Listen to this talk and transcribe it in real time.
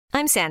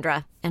I'm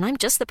Sandra, and I'm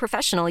just the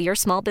professional your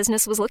small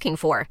business was looking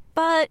for.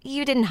 But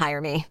you didn't hire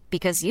me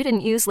because you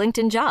didn't use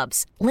LinkedIn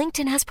Jobs.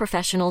 LinkedIn has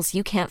professionals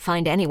you can't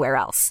find anywhere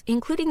else,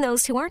 including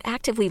those who aren't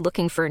actively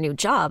looking for a new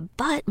job,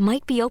 but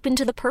might be open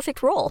to the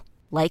perfect role,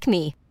 like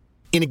me.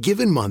 In a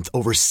given month,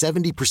 over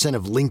 70%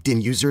 of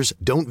LinkedIn users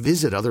don't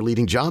visit other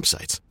leading job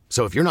sites.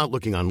 So if you're not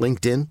looking on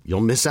LinkedIn,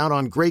 you'll miss out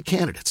on great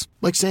candidates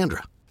like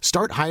Sandra.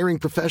 Start hiring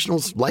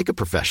professionals like a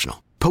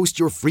professional. Post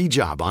your free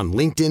job on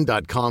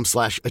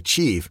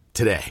linkedin.com/achieve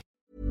today.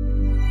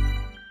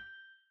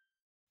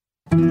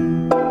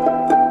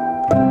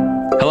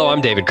 Hello,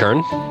 I'm David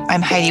Kern.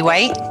 I'm Heidi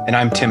White. And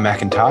I'm Tim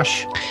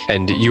McIntosh.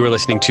 And you are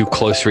listening to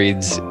Close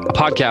Reads, a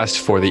podcast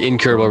for the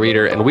incurable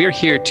reader. And we are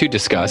here to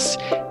discuss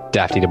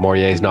Daphne du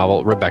Maurier's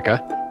novel,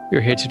 Rebecca.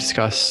 We're here to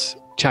discuss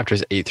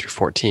chapters 8 through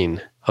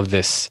 14 of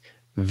this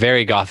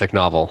very gothic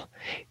novel.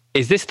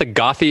 Is this the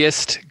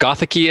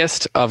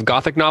gothiciest of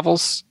gothic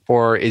novels?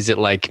 Or is it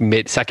like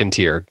second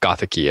tier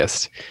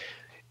gothiciest?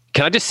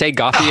 Can I just say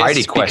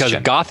gothiest? Because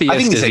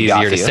gothiest is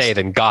easier to say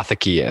than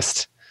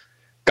gothiciest.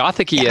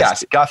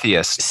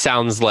 Gothiest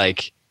sounds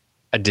like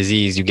a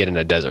disease you get in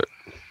a desert.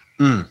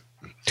 One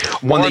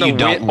that you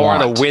don't want. Or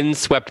on a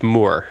windswept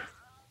moor.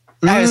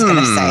 I was going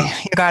to say,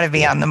 you got to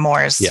be on the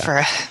moors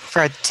for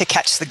to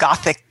catch the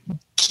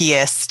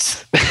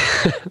gothiciest.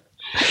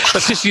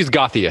 Let's just use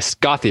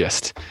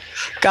gothiest.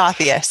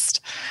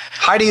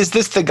 Heidi, is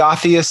this the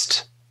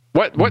gothiest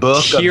book of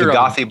the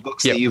gothy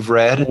books that you've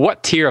read?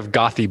 What tier of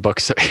gothy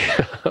books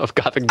of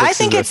gothic books? I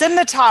think it's in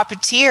the top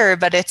tier,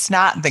 but it's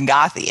not the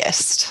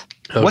gothiest.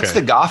 Okay. What's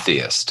the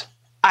gothiest?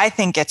 I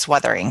think it's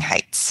Wuthering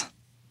Heights.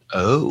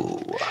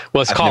 Oh.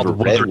 Well, it's called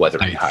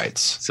Wuthering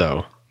Heights.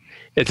 So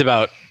it's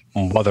about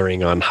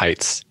wuthering on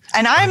heights.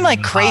 And I'm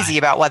like crazy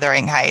about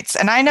Wuthering Heights.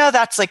 And I know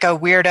that's like a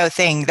weirdo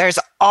thing. There's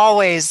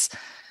always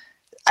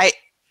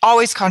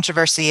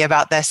controversy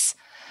about this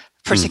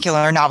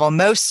particular novel.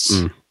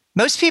 Most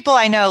people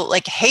I know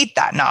like hate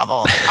that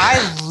novel.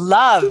 I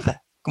love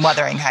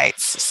Wuthering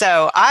Heights.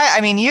 So I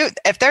mean,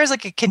 if there's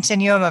like a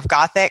continuum of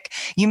gothic,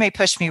 you may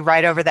push me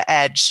right over the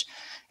edge,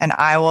 and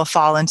I will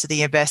fall into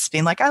the abyss,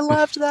 being like, I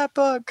loved that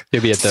book.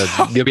 You'll be at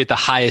the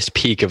highest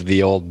peak of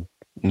the old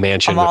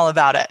mansion. I'm all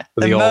about it.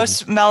 The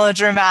most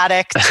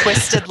melodramatic,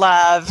 twisted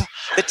love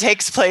that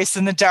takes place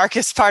in the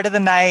darkest part of the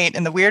night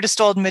in the weirdest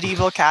old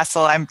medieval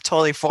castle. I'm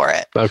totally for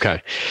it.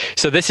 Okay.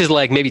 So this is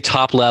like maybe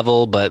top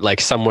level, but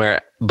like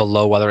somewhere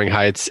below Wuthering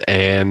Heights.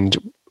 And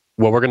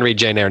we're going to read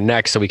Jane Eyre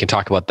next, so we can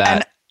talk about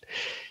that.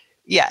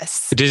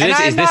 Yes.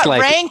 I'm not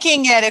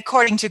ranking it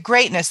according to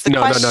greatness. The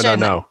question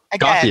no.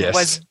 Again,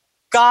 was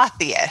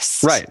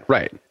gothiest.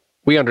 Right.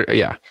 We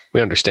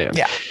understand.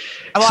 Yeah.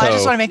 Well, I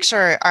just want to make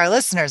sure our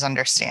listeners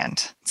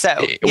understand. So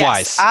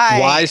yes,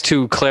 wise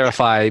to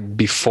clarify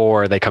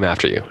before they come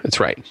after you. It's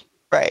right.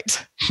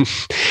 Right.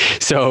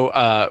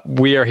 So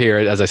we are here,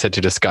 as I said,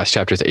 to discuss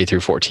chapters 8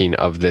 through 14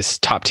 of this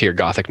top tier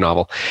gothic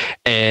novel,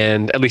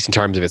 and at least in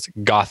terms of its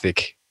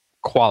gothic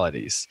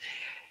qualities.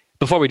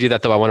 Before we do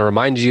that, though, I want to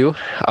remind you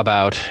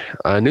about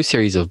a new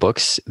series of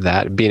books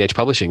that B&H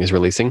Publishing is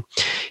releasing.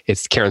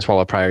 It's Karen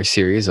Swallow Prior's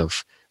series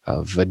of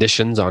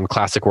editions on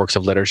classic works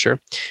of literature.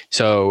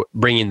 So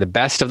bringing the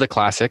best of the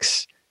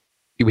classics.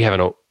 We have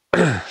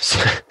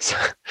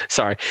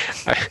sorry.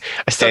 I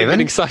started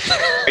getting sucked.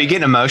 Are you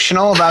getting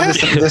emotional about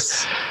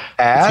this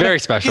ad? It's very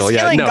special. He's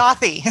feeling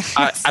gothy.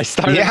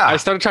 I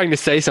started trying to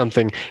say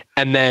something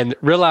and then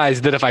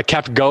realized that if I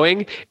kept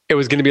going, it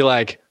was going to be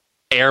like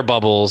air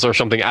bubbles or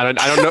something. I don't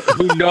know.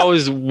 Who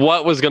knows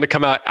what was going to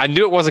come out. I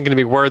knew it wasn't going to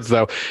be words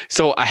though.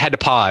 So I had to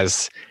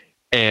pause.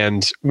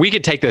 And we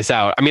could take this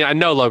out. I mean, I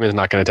know Logan's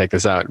not going to take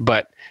this out,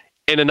 but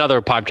in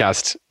another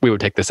podcast, we would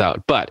take this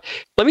out. But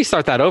let me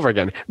start that over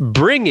again.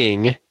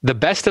 Bringing the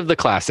best of the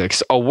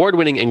classics,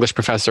 award-winning English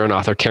professor and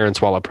author Karen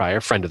Swallow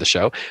Prior, friend of the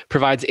show,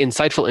 provides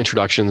insightful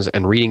introductions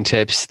and reading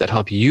tips that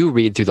help you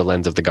read through the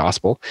lens of the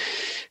gospel.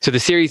 So the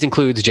series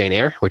includes Jane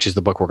Eyre, which is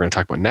the book we're going to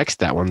talk about next.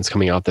 That one's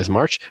coming out this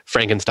March.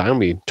 Frankenstein,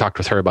 we talked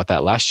with her about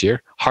that last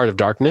year. Heart of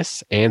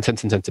Darkness and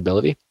Sense and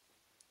Sensibility,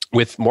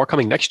 with more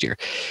coming next year.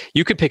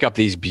 You could pick up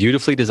these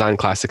beautifully designed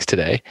classics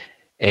today,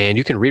 and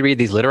you can reread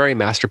these literary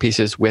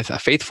masterpieces with a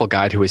faithful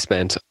guide who has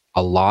spent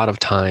a lot of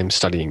time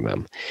studying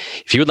them.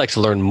 If you would like to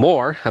learn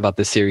more about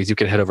this series, you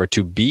can head over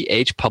to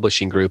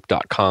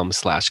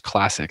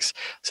bhpublishinggroup.com/classics.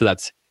 So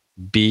that's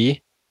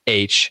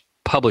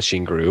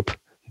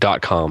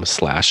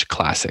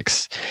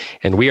bhpublishinggroup.com/classics.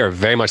 And we are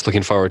very much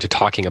looking forward to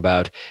talking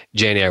about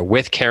Jane Eyre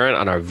with Karen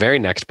on our very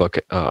next book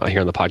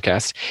here on the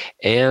podcast.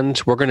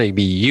 And we're going to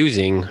be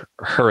using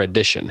her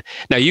edition.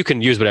 Now, you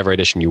can use whatever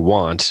edition you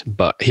want,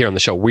 but here on the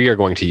show, we are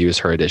going to use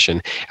her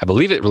edition. I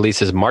believe it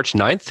releases March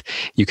 9th.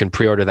 You can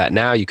pre-order that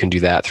now. You can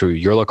do that through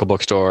your local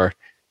bookstore.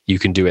 You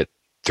can do it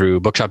through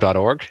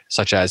bookshop.org,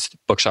 such as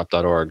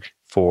bookshop.org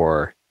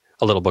for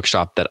a little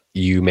bookshop that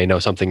you may know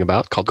something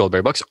about called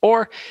Goldberry Books,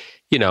 or,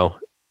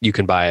 you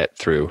can buy it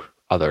through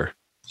other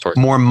sorts.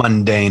 More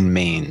mundane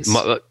means.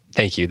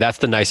 Thank you. That's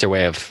the nicer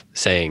way of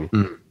saying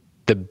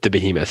the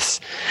behemoths,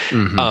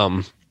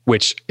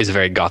 which is a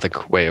very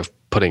gothic way of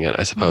putting it,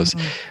 I suppose.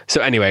 Mm-hmm.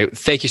 So anyway,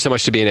 thank you so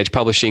much to B&H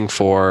Publishing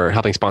for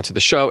helping sponsor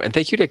the show. And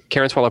thank you to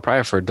Karen Swallow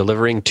Prior for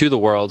delivering to the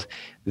world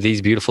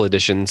these beautiful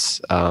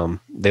editions.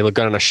 They look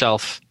good on a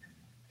shelf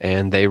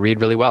and they read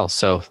really well.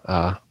 So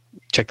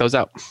check those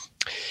out.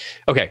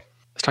 Okay,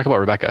 let's talk about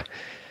Rebecca.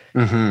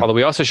 Mm-hmm. Although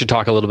we also should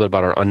talk a little bit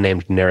about our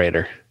unnamed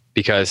narrator,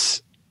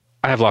 because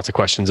I have lots of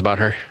questions about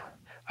her.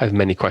 I have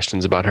many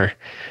questions about her.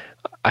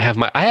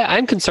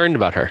 I'm concerned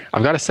about her.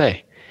 I've got to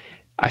say,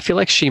 I feel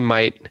like she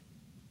might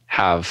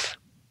have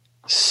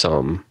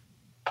some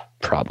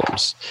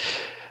problems.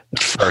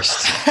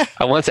 First,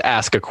 I want to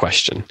ask a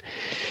question,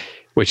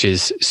 which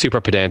is super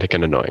pedantic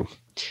and annoying.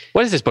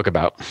 What is this book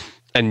about?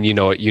 And you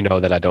know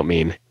that I don't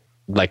mean,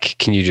 like,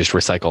 can you just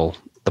recycle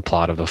the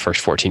plot of the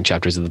first 14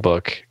 chapters of the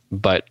book?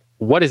 But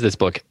what is this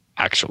book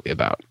actually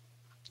about?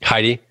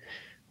 Heidi,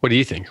 what do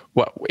you think?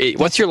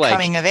 What's your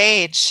coming of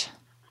age?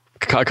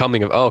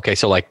 Okay.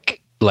 So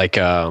like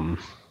a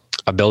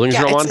Bildungsroman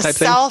type thing? It's a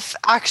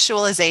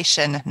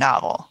self-actualization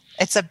novel.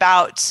 It's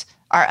about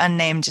our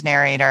unnamed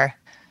narrator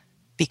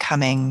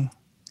becoming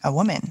a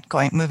woman,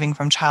 moving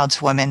from child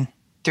to woman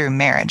through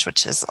marriage,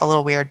 which is a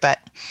little weird, but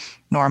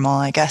normal,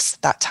 I guess,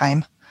 at that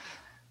time.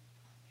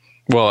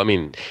 Well, I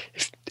mean,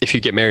 if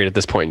you get married at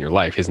this point in your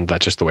life, isn't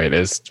that just the way it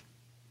is?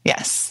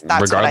 Yes.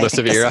 That's regardless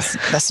of era?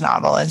 This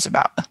novel is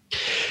about.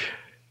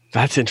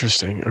 That's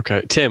interesting.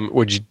 Okay. Tim,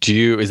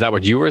 is that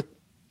what you were?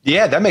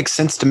 Yeah, that makes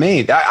sense to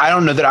me. I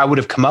don't know that I would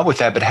have come up with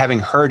that, but having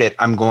heard it,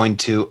 I'm going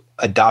to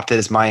adopt it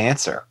as my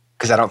answer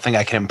because I don't think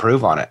I can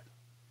improve on it.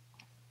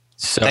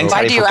 So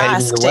why do you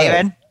ask,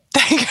 David?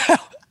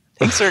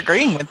 Thanks for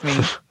agreeing with me.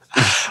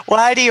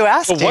 Why do you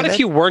ask, David? What if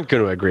you weren't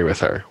going to agree with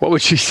her? What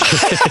would you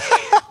say?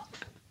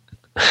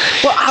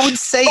 Well, I would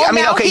say,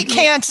 he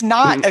can't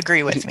not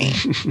agree with me.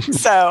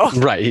 So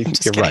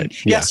right, you're right.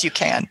 Yeah. Yes, you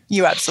can.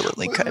 You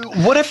absolutely could.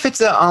 What if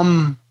it's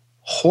a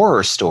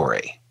horror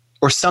story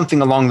or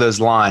something along those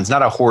lines?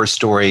 Not a horror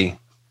story,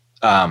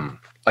 it's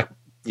not a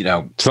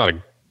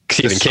Stephen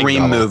King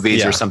Scream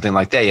movies or something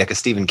like that, like a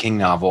Stephen King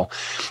novel.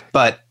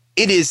 But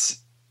it is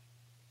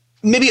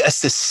maybe a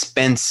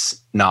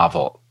suspense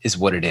novel is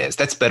what it is.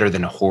 That's better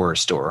than a horror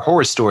story.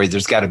 Horror story,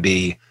 there's got to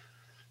be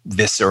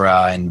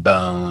viscera and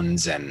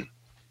bones and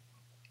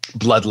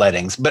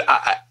bloodlettings, but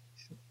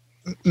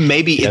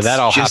maybe it's that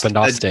all just happened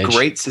off a stage.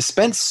 Great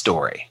suspense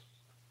story.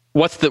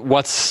 What's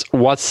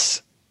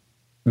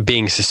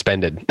being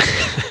suspended?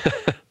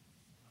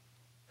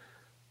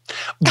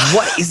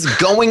 What is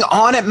going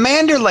on at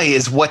Manderley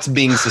is what's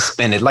being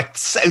suspended. Like,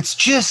 it's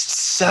just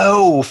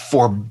so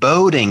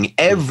foreboding.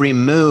 Every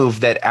move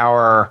that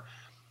our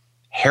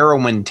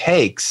heroine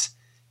takes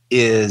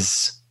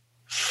is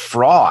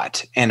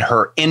fraught, and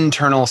her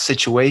internal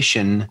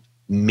situation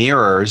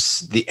mirrors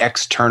the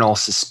external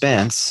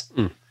suspense.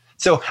 Mm.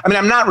 So, I mean,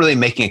 I'm not really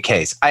making a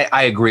case.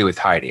 I agree with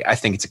Heidi. I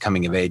think it's a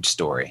coming of age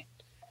story.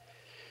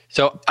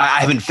 So I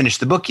haven't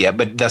finished the book yet,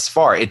 but thus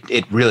far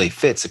it really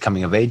fits a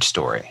coming of age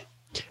story.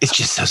 It's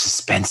just so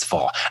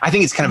suspenseful. I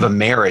think it's kind of a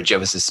marriage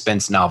of a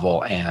suspense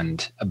novel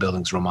and a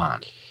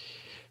Bildungsroman.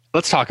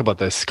 Let's talk about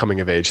this coming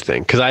of age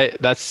thing, because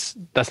that's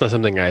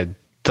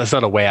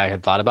not a way I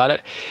had thought about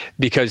it,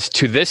 because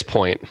to this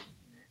point,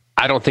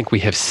 I don't think we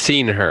have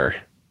seen her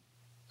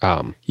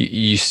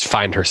you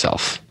find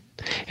herself.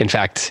 In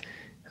fact,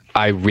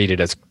 I read it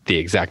as the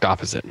exact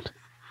opposite.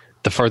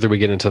 The further we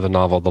get into the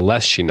novel, the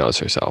less she knows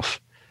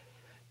herself.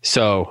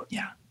 So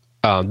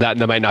that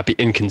might not be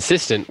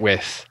inconsistent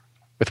with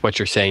what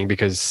you're saying,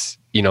 because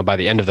by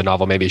the end of the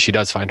novel, maybe she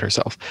does find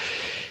herself.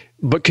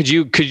 But could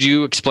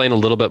you explain a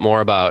little bit more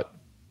about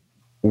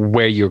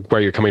where you're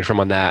coming from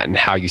on that and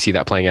how you see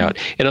that playing out?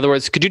 In other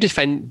words, could you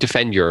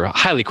defend your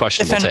highly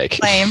questionable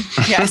take? Claim,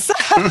 yes.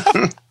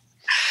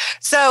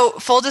 So,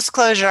 full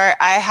disclosure,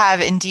 I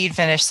have indeed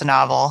finished the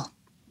novel.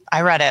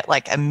 I read it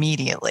like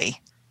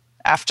immediately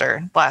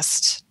after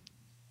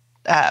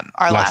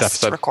our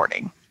last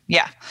recording.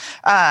 Yeah.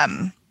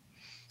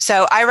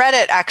 So I read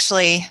it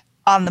actually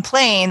on the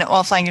plane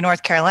while flying to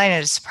North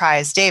Carolina to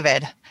surprise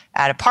David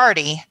at a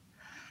party.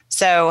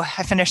 So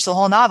I finished the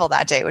whole novel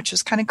that day, which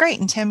was kind of great.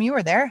 And Tim, you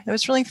were there. It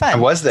was really fun. I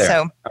was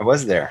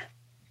there.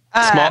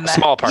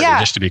 Small party,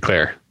 just to be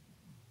clear.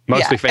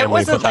 Mostly family. It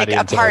wasn't like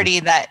a party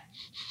that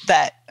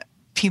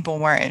people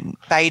weren't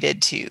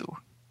invited to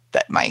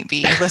that might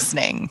be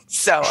listening.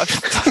 So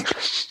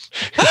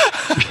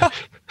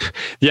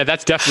yeah,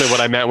 that's definitely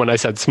what I meant when I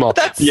said small.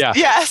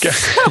 Yes.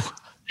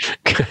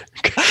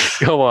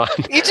 Go on.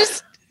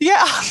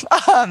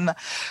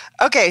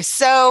 Okay,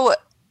 so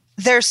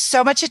there's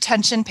so much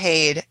attention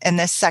paid in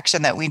this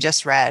section that we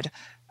just read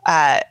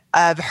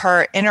of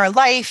her inner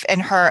life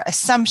and her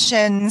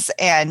assumptions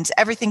and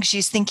everything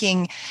she's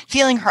thinking,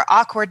 feeling her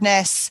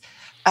awkwardness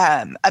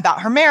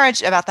about her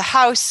marriage, about the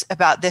house,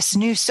 about this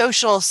new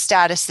social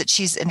status that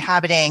she's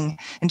inhabiting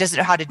and doesn't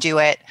know how to do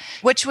it,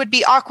 which would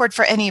be awkward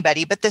for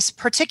anybody. But this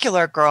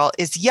particular girl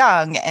is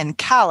young and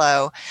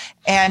callow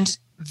and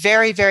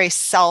very, very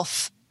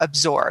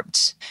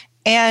self-absorbed.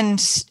 And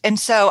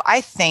so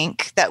I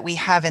think that we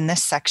have in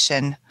this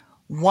section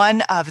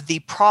one of the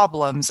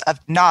problems of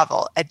the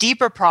novel, a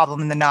deeper problem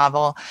in the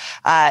novel.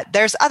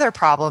 There's other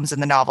problems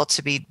in the novel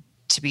to be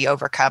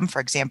overcome. For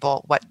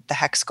example, what the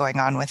heck's going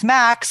on with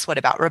Max? What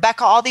about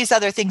Rebecca? All these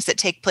other things that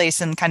take place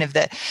in kind of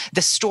the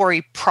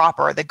story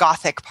proper, the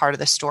Gothic part of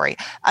the story.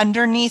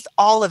 Underneath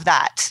all of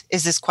that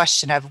is this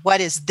question of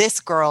what is this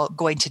girl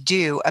going to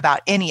do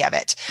about any of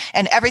it?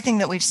 And everything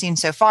that we've seen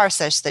so far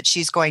says that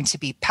she's going to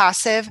be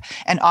passive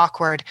and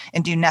awkward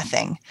and do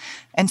nothing.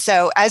 And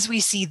so as we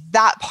see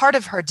that part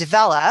of her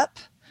develop,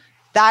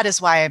 that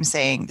is why I'm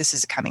saying this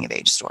is a coming of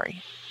age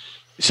story.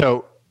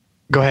 So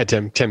go ahead,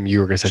 Tim. Tim, you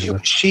were going to say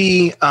something.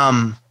 She,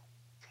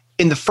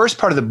 in the first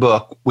part of the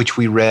book, which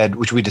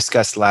we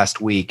discussed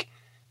last week,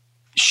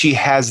 she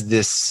has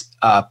this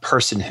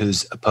person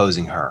who's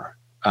opposing her,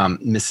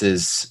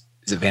 Mrs.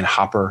 Is it Van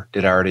Hopper?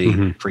 Did I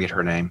already forget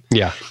her name?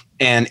 Yeah.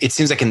 And it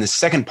seems like in the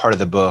second part of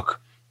the book,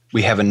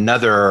 we have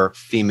another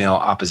female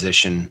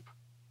opposition,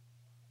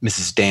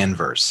 Mrs.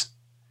 Danvers,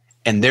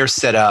 and they're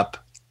set up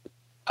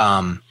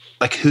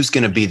like who's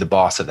going to be the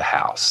boss of the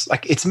house.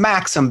 Like it's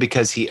Maxim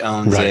because he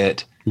owns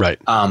it. Right.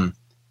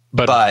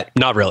 But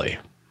not really.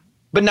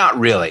 But not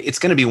really. It's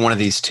going to be one of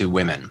these two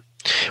women.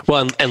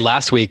 Well, and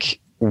last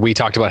week we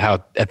talked about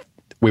how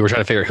we were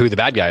trying to figure out who the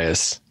bad guy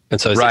is. And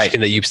so it's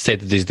interesting that you say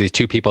that there's these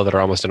two people that are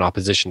almost in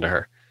opposition to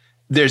her.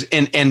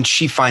 And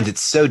she finds it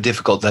so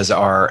difficult as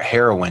our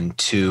heroine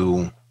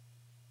to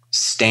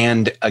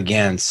stand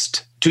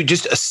against, to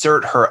just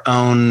assert her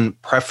own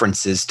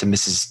preferences to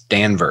Mrs.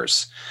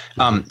 Danvers.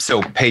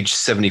 So page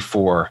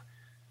 74,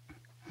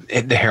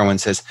 the heroine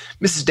says,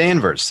 Mrs.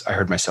 Danvers, I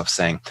heard myself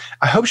saying,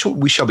 I hope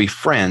we shall be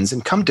friends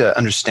and come to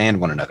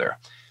understand one another.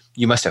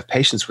 You must have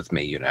patience with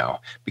me,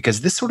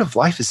 because this sort of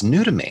life is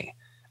new to me.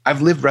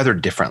 I've lived rather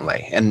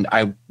differently, and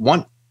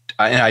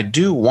I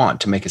do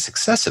want to make a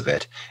success of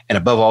it, and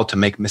above all, to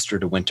make Mr.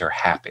 De Winter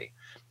happy.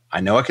 I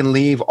know I can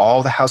leave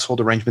all the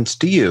household arrangements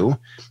to you.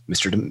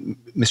 Mr.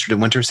 De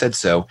Winter said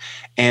so,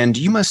 and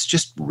you must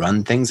just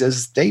run things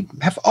as they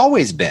have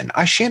always been.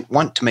 I shan't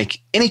want to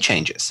make any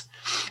changes.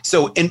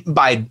 So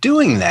by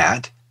doing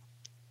that,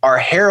 our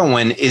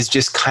heroine is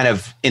just kind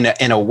of,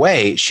 in a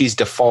way, she's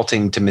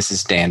defaulting to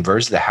Mrs.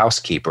 Danvers, the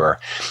housekeeper,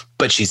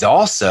 but she's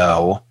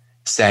also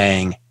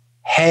saying,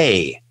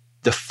 hey,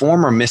 the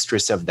former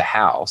mistress of the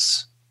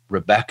house,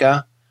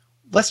 Rebecca,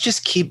 let's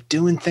just keep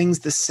doing things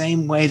the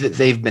same way that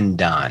they've been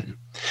done.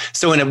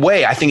 So in a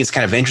way, I think it's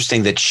kind of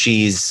interesting that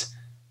she's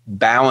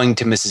bowing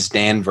to Mrs.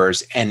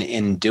 Danvers, and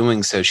in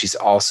doing so, she's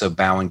also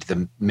bowing to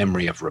the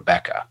memory of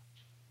Rebecca.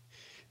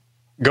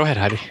 Go ahead,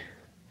 Heidi.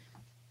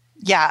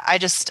 Yeah, I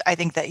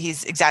think that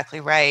he's exactly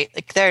right.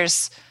 Like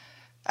there's,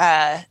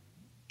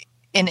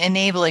 in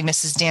enabling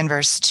Mrs.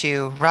 Danvers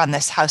to run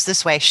this house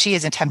this way, she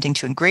is attempting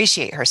to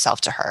ingratiate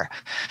herself to her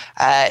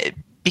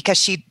because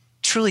she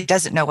truly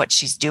doesn't know what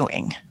she's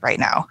doing right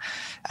now.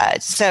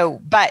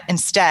 But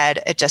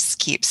instead, it just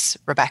keeps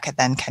Rebecca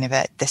then kind of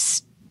at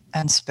this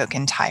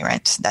unspoken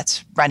tyrant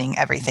that's running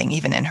everything,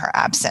 even in her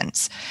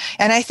absence.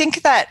 And I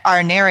think that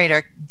our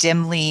narrator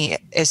dimly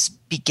is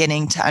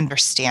beginning to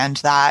understand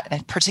that,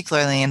 and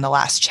particularly in the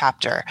last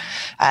chapter,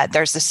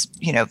 there's this,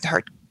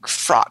 her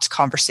fraught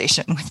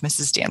conversation with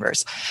Mrs.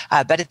 Danvers.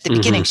 But at the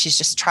beginning, she's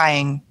just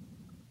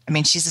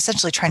she's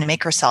essentially trying to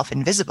make herself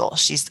invisible.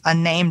 She's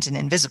unnamed and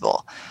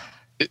invisible.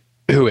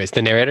 Who is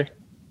the narrator?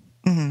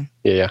 Mm-hmm.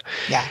 Yeah.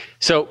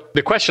 So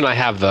the question I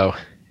have, though,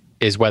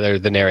 is whether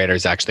the narrator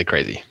is actually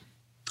crazy.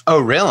 Oh,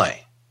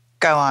 really?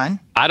 Go on.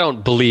 I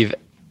don't believe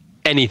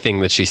anything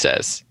that she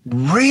says.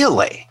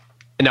 Really?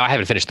 No, I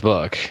haven't finished the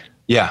book.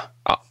 Yeah.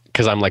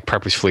 Because I'm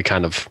purposefully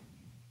kind of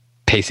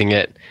pacing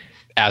it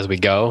as we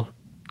go,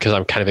 because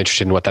I'm kind of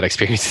interested in what that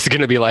experience is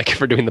going to be like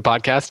for doing the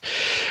podcast.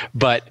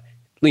 But,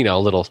 a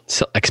little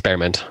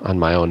experiment on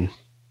my own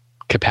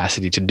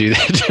capacity to do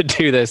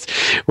this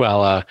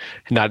while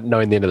not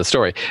knowing the end of the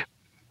story.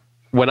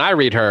 When I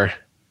read her,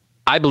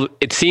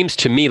 it seems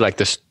to me like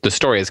the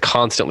story is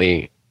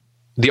constantly,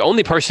 the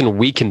only person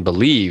we can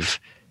believe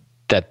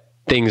that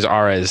things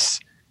are as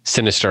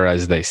sinister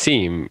as they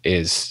seem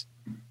is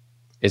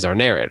our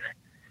narrator.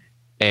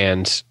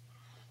 And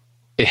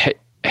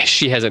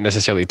she hasn't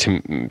necessarily,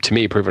 to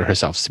me, proven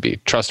herself to be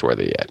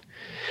trustworthy yet.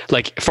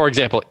 Like, for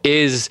example,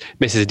 is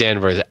Mrs.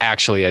 Danvers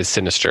actually as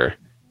sinister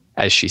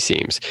as she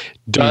seems?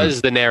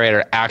 Does the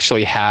narrator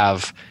actually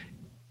have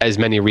as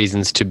many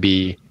reasons to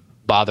be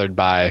bothered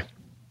by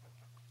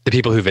the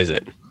people who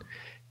visit?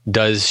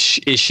 Is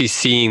she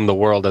seeing the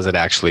world as it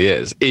actually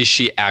is? Is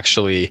she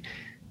actually,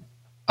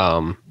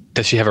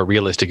 does she have a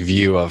realistic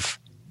view of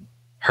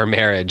her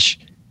marriage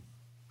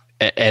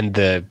and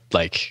the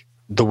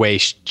way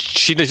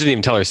she doesn't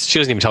even tell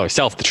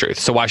herself the truth.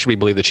 So why should we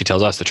believe that she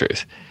tells us the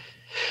truth?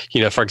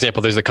 For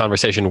example, there's a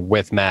conversation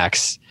with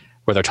Max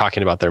where they're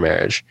talking about their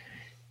marriage,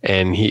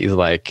 and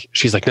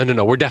she's like,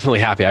 no, we're definitely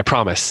happy. I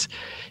promise.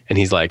 And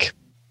he's like,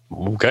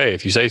 okay,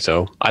 if you say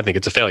so. I think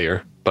it's a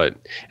failure. And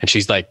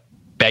she's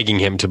begging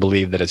him to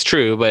believe that it's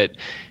true. But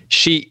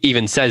she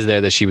even says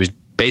there that she was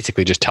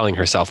basically just telling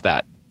herself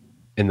that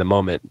in the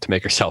moment to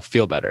make herself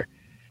feel better.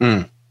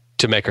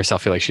 to make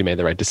herself feel like she made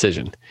the right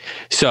decision.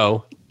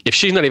 So if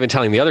she's not even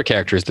telling the other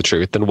characters the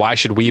truth, then why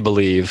should we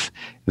believe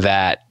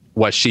that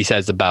what she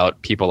says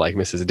about people like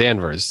Mrs.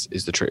 Danvers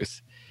is the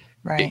truth?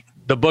 Right.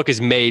 The book is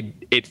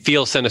made, it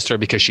feels sinister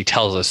because she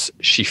tells us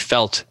she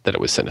felt that it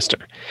was sinister.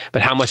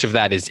 But how much of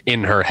that is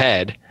in her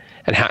head,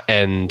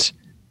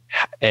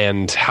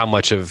 and how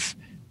much of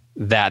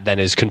that then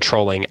is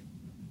controlling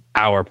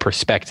our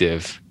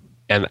perspective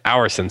and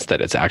our sense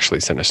that it's actually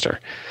sinister?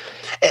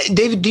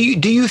 David,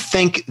 do you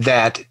think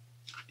that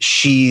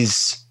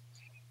she's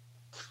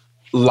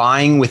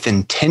lying with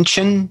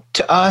intention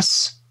to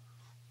us?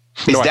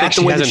 Is No, that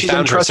the way that she's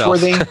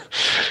untrustworthy?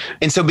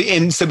 and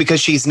so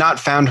because she's not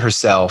found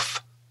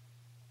herself,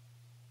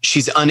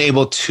 she's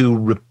unable to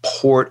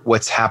report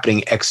what's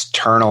happening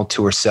external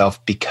to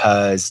herself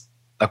because,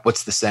 like,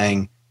 what's the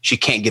saying? She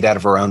can't get out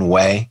of her own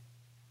way.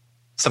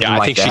 Something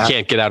like that. I think she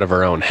can't get out of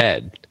her own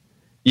head.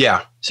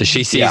 Yeah. So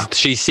she's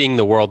seeing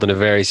the world in a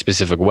very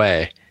specific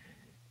way.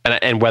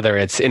 And whether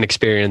it's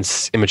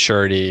inexperience,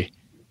 immaturity,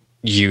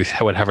 youth,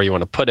 whatever you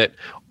want to put it,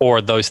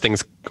 or those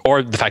things,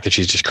 or the fact that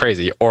she's just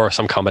crazy, or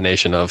some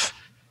combination of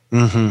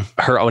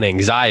her own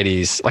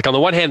anxieties. Like on the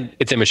one hand,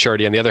 it's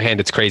immaturity. On the other hand,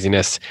 it's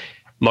craziness.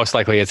 Most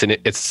likely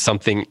it's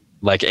something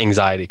like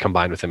anxiety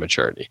combined with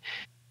immaturity.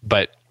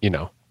 But,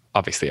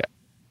 obviously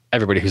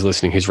everybody who's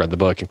listening, who's read the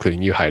book,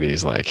 including you, Heidi,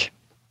 is like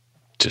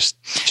just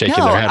shaking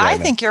their head right I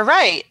think you're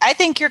right. I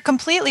think you're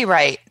completely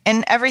right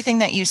in everything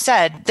that you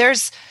said.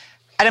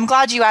 And I'm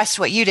glad you asked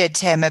what you did,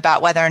 Tim,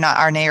 about whether or not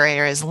our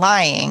narrator is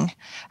lying,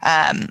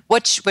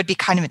 which would be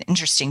kind of an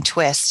interesting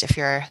twist.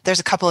 There's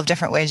a couple of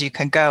different ways you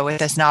could go with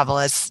this novel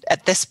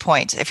at this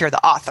point, if you're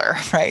the author,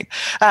 right?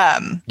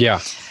 Yeah.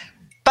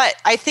 But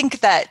I think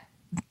that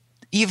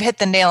you've hit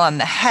the nail on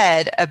the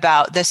head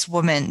about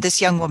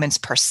this young woman's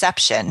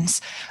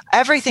perceptions.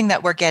 Everything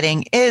that we're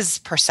getting is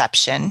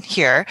perception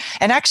here.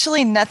 And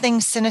actually nothing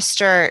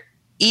sinister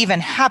even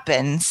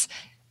happens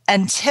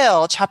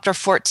until chapter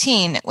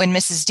 14, when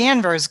Mrs.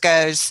 Danvers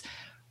goes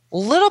a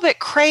little bit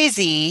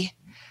crazy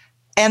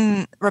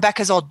in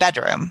Rebecca's old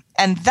bedroom.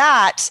 And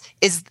that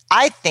is,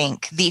 I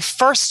think, the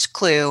first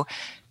clue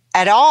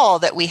at all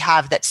that we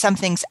have that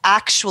something's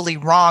actually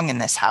wrong in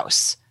this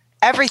house.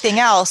 Everything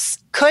else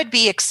could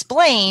be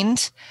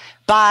explained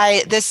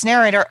by this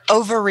narrator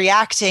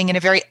overreacting in a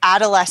very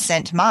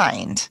adolescent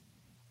mind.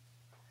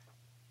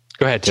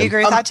 Go ahead, Tim. Do you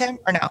agree with that, Tim,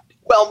 or no?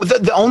 Well,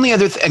 the only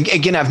other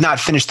again, I've not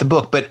finished the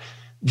book, but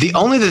the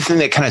only other thing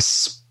that kind of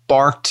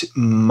sparked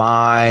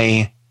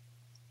my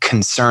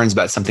concerns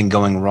about something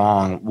going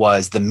wrong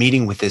was the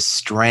meeting with this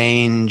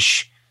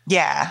strange,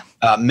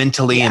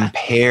 mentally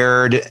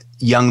impaired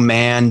young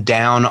man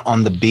down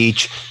on the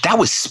beach. That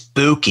was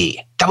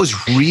spooky. That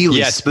was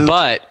really spooky.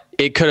 But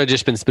it could have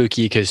just been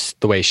spooky because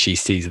the way she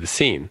sees the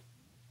scene.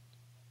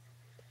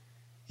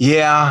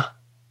 Yeah.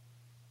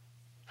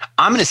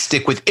 I'm going to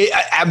stick with it.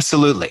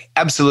 Absolutely.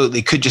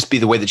 Absolutely. Could just be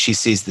the way that she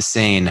sees the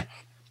scene.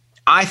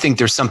 I think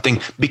there's something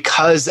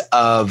because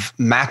of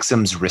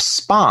Maxim's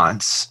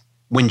response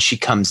when she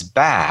comes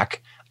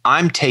back.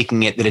 I'm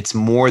taking it that it's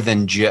more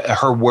than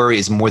her worry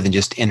is more than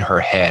just in her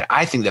head.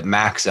 I think that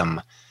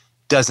Maxim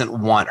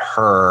doesn't want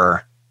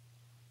her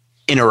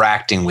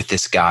interacting with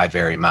this guy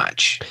very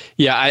much.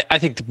 Yeah, I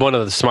think one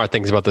of the smart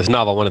things about this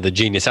novel, one of the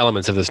genius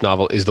elements of this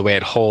novel, is the way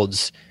it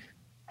holds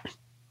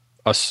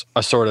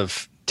a sort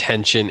of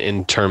tension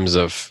in terms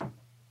of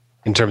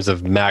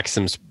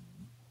Maxim's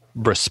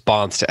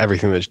response to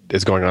everything that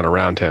is going on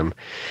around him.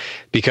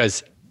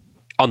 Because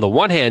on the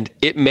one hand,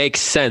 it makes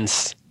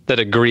sense that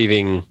a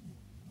grieving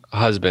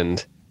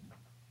husband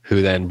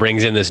who then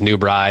brings in this new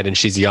bride and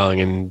she's young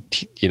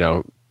and,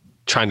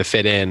 trying to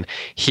fit in,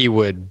 he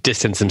would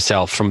distance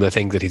himself from the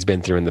things that he's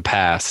been through in the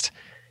past.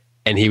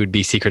 And he would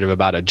be secretive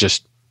about it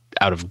just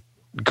out of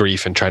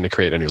grief and trying to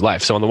create a new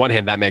life. So on the one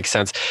hand, that makes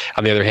sense.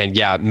 On the other hand,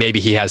 maybe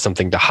he has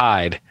something to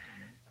hide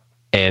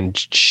and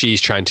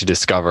she's trying to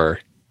discover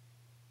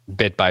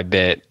bit by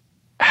bit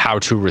how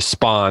to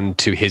respond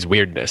to his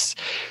weirdness.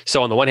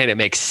 So on the one hand, it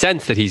makes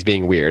sense that he's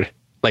being weird.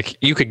 Like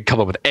you could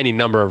come up with any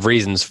number of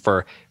reasons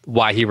for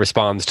why he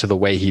responds to the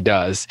way he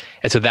does.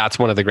 And so that's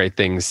one of the great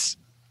things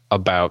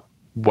about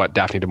what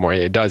Daphne du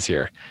Maurier does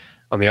here.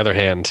 On the other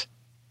hand,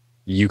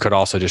 you could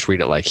also just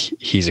read it like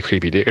he's a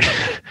creepy dude.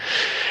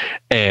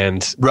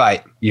 And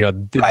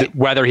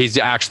whether he's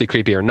actually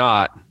creepy or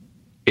not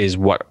is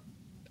what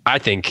I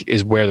think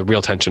is where the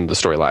real tension of the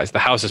story lies. The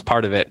house is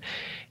part of it.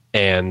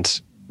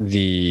 And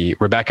the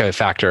Rebecca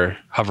factor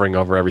hovering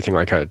over everything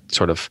like a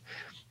sort of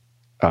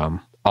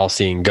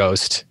all-seeing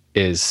ghost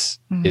is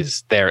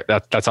there.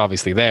 That's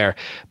obviously there,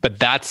 but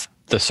that's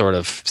the sort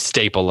of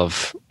staple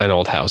of an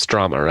old house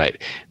drama, right?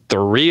 The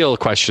real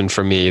question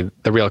for me,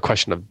 the real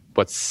question of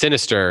what's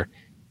sinister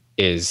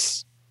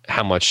is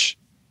how much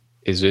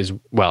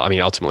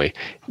ultimately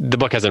the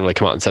book hasn't really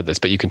come out and said this,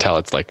 but you can tell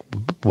it's like,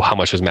 how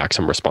much was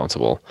Maxim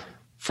responsible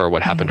for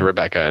what happened to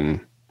Rebecca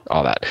and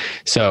all that.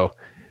 So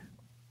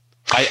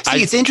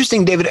it's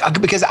interesting, David,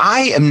 because I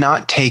am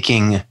not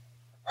taking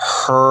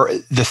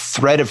the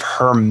threat of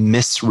her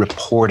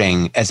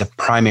misreporting as a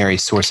primary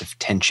source of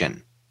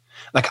tension.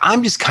 Like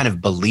I'm just kind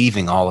of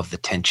believing all of the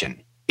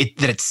tension,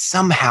 that it's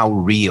somehow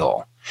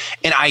real.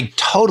 And I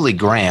totally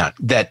grant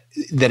that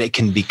it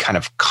can be kind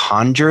of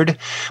conjured,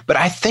 but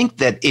I think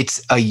that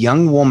it's a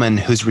young woman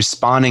who's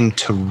responding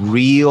to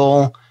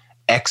real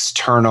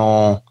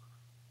external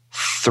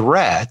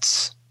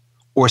threats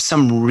or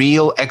some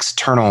real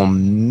external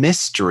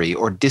mystery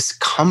or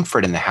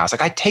discomfort in the house.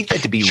 Like I take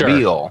that to be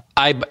real.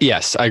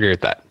 Yes, I agree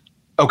with that.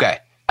 Okay.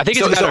 I think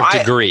it's a matter of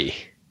degree.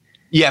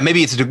 Yeah,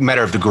 maybe it's a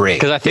matter of degree.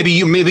 Because I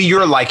think maybe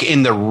you're like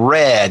in the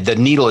red. The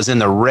needle is in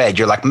the red.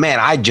 You're like, man,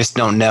 I just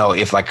don't know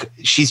if like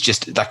she's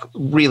just like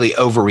really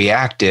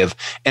overreactive,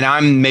 and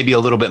I'm maybe a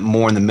little bit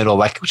more in the middle.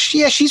 Like,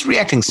 yeah, she's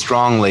reacting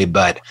strongly,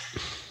 but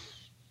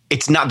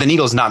it's not. The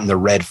needle's not in the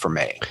red for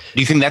me. Do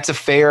you think that's a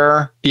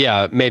fair?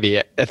 Yeah, maybe.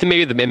 I think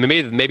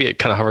maybe it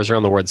kind of hovers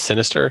around the word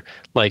sinister.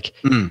 Like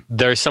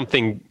there's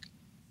something.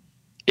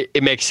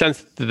 It makes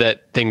sense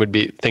that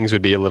things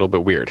would be a little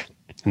bit weird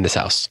in this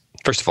house.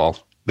 First of all,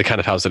 the kind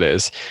of house it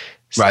is.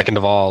 Second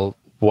of all,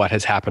 what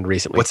has happened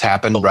recently. What's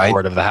happened, the right?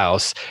 Lord of the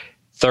house.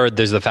 Third,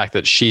 there's the fact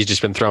that she's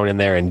just been thrown in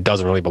there and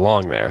doesn't really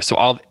belong there.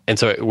 So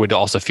it would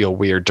also feel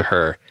weird to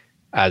her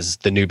as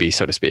the newbie,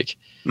 so to speak,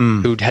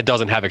 who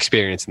doesn't have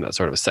experience in that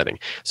sort of a setting.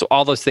 So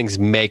all those things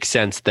make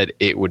sense that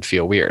it would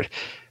feel weird.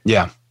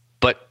 Yeah.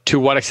 But to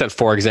what extent,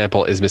 for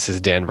example, is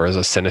Mrs. Danvers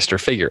a sinister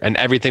figure? And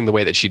everything,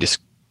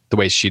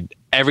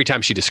 every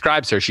time she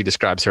describes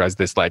her as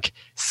this like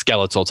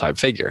skeletal type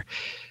figure.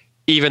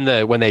 Even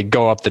when they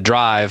go up the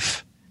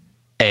drive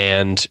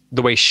and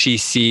the way she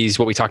sees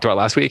what we talked about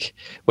last week,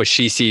 what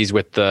she sees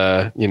with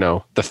the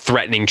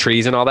threatening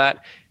trees and all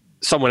that,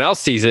 someone else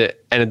sees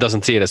it and it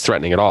doesn't see it as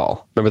threatening at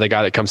all. Remember the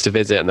guy that comes to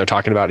visit and they're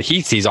talking about it,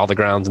 he sees all the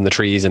grounds and the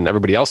trees, and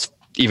everybody else,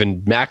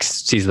 even Max,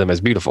 sees them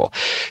as beautiful,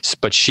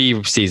 but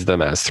she sees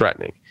them as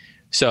threatening.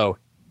 So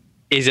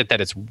is it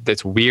that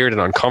it's weird and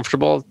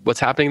uncomfortable what's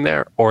happening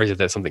there, or is it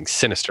that something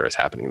sinister is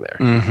happening there?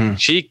 Mm-hmm.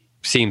 She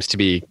seems to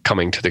be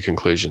coming to the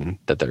conclusion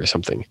that there is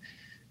something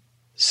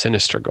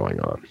sinister going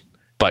on.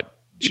 But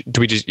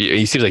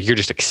it seems like you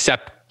just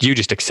accept,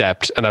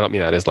 and I don't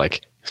mean that as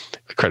like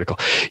critical.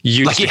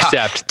 You just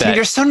accept that. Dude,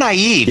 you're so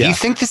naive. Yeah. You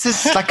think this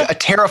is like a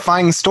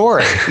terrifying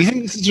story. You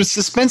think this is just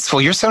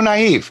suspenseful. You're so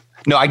naive.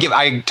 No, I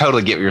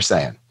totally get what you're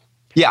saying.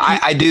 Yeah,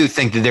 I do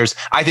think that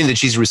I think that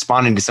she's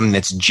responding to something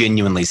that's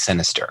genuinely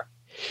sinister.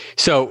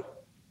 So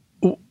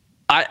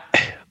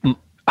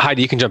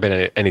Heidi, you can jump in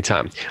at any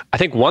time. I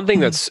think one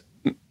thing that's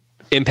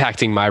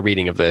impacting my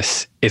reading of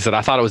this is that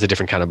I thought it was a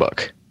different kind of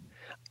book.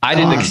 I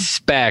didn't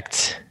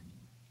expect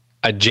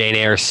a Jane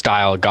Eyre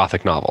style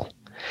Gothic novel.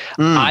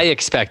 I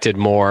expected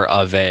more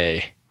of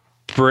a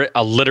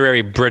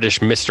literary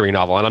British mystery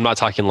novel. And I'm not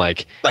talking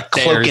like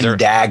Cloak and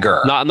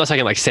Dagger. I'm not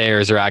talking like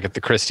Sayers or Agatha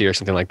Christie or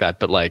something like that,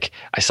 but like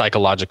a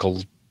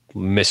psychological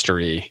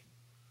mystery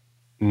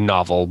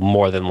novel,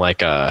 more than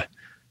like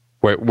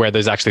where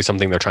there's actually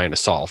something they're trying to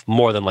solve,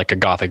 more than like a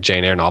Gothic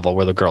Jane Eyre novel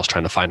where the girl's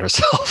trying to find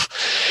herself.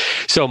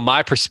 So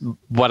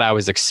what I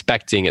was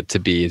expecting it to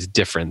be is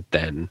different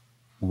than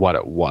what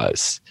it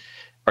was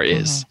or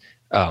is.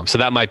 So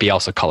that might be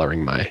also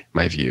coloring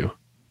my view,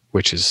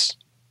 which is,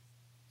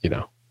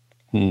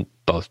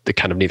 both the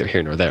kind of neither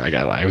here nor there.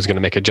 I was going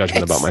to make a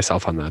judgment about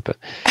myself on that, but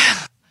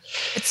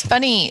it's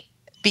funny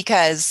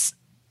because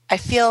I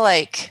feel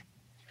like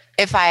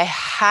if I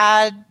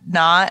had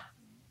not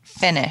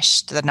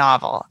finished the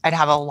novel, I'd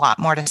have a lot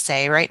more to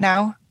say right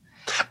now.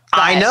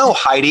 I know,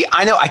 Heidi.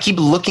 I know. I keep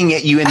looking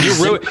at you and you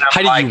ruined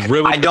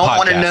I don't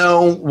want to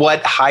know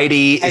what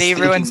Heidi is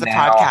thinking ruins the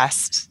now.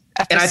 Podcast.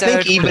 And I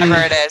think even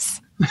whatever it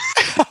is.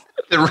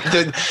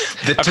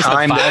 the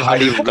time that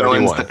Heidi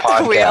ruins the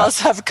podcast. The wheels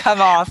have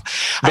come off.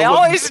 I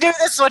always knew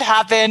this would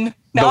happen.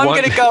 Now I'm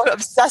going to go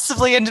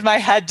obsessively into my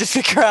head to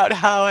figure out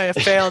how I have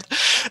failed.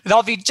 And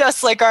I'll be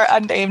just like our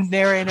unnamed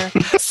narrator.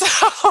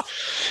 So.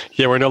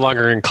 Yeah, we're no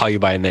longer going to call you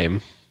by a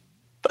name.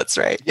 That's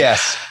right.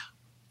 Yes.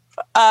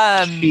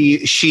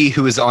 She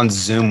who is on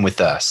Zoom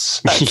with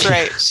us. That's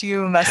right. She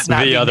must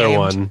not be the other named.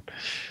 One.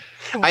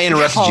 I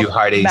interrupted you,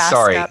 Heidi.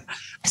 Sorry. Up.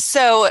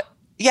 So,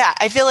 yeah,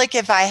 I feel like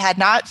if I had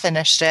not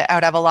finished it, I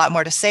would have a lot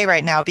more to say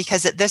right now,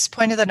 because at this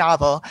point of the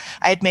novel,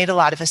 I had made a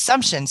lot of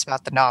assumptions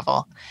about the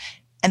novel.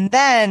 And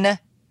then,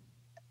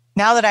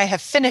 now that I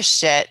have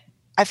finished it,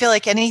 I feel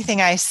like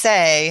anything I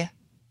say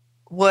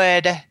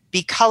would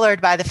be colored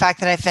by the fact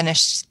that I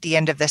finished the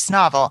end of this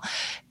novel.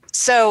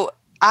 So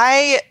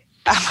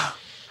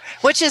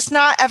which has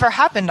not ever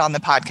happened on the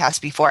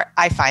podcast before.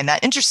 I find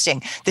that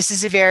interesting. This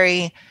is a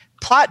very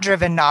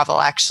plot-driven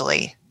novel,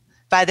 actually.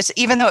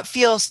 Even though it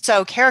feels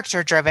so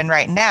character-driven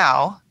right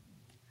now,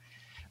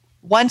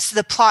 once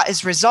the plot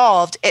is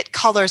resolved, it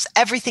colors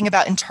everything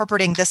about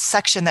interpreting this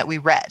section that we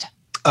read.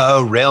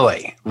 Oh,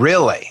 really?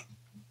 Really?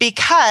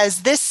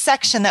 Because this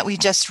section that we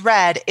just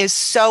read is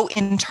so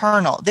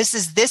internal. This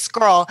is this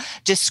girl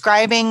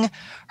describing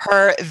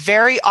her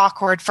very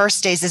awkward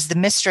first days as the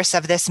mistress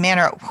of this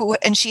manor,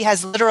 and she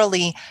has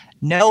literally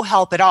no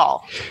help at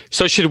all.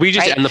 So should we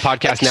just end the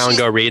podcast now and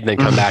go read and then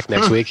come back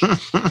next week?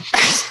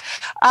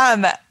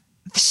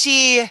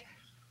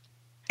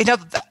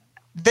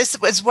 this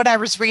was when I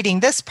was reading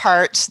this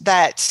part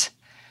that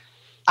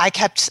I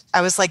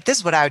was like, this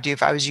is what I would do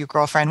if I was you,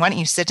 girlfriend. Why don't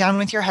you sit down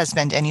with your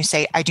husband and you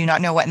say, I do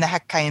not know what in the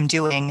heck I am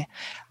doing.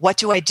 What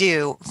do I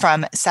do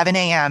from 7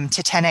 a.m.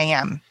 to 10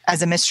 a.m.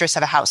 as a mistress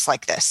of a house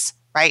like this,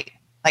 right?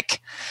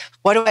 Like,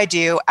 what do I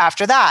do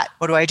after that?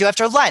 What do I do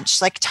after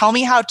lunch? Like, tell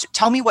me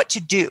what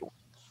to do.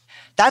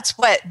 That's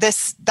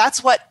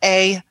what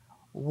a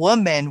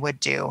woman would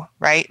do,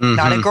 right? Mm-hmm.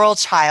 Not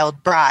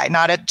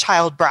a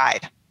child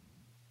bride.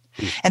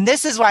 And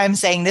this is why I'm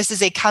saying this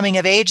is a coming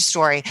of age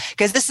story,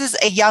 because this is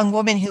a young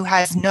woman who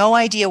has no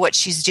idea what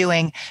she's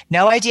doing,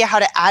 no idea how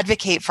to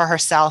advocate for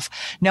herself,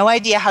 no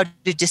idea how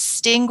to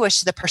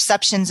distinguish the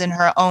perceptions in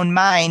her own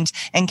mind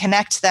and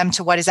connect them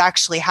to what is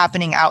actually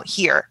happening out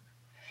here.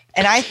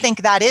 And I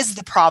think that is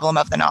the problem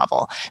of the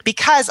novel,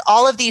 because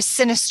all of these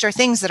sinister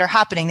things that are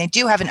happening, they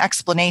do have an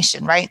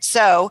explanation, right?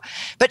 So,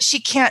 but she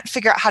can't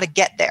figure out how to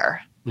get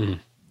there. Mm.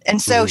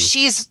 And so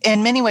she's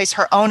in many ways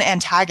her own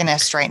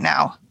antagonist right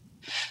now.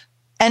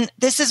 And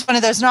this is one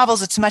of those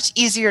novels it's much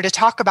easier to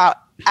talk about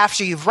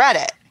after you've read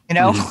it, you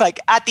know, like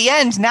at the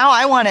end, now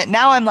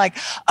I'm like,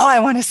 oh, I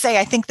want to say,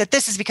 I think that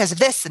this is because of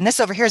this, and this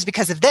over here is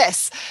because of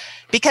this,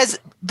 because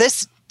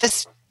this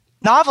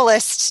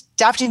novelist,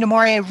 Daphne du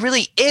Maurier,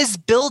 really is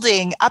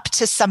building up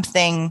to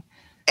something.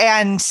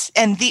 And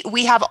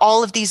we have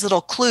all of these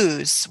little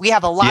clues. We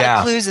have a lot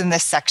of clues in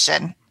this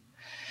section.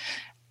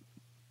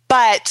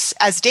 But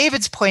as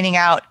David's pointing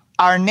out,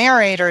 our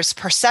narrator's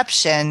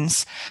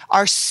perceptions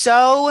are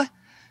so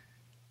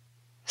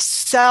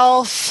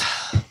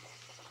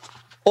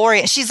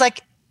self-oriented. She's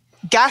like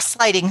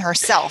gaslighting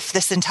herself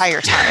this entire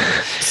time.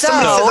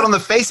 Someone said it on the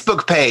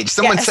Facebook page.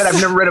 Someone said,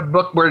 I've never read a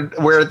book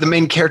where the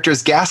main character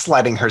is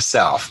gaslighting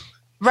herself.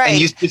 Right.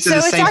 And you said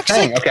the same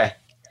thing. Okay.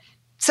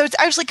 So it's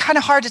actually kind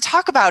of hard to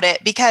talk about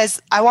it,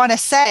 because I want to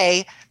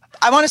start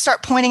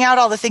pointing out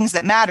all the things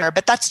that matter,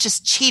 but that's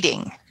just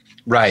cheating.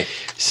 Right.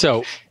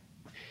 So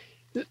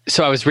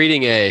I was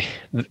reading in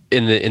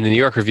the New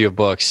York Review of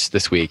Books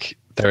this week.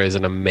 There is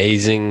an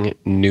amazing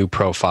new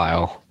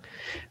profile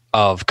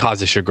of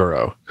Kazu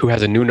Ishiguro, who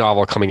has a new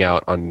novel coming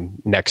out on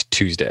next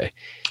Tuesday.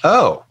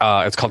 Oh,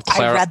 it's called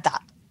Clara. I read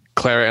that.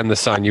 Clara and the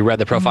Sun. You read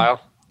the profile?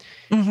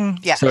 Mm-hmm.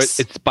 Yes. So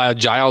it's by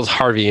Giles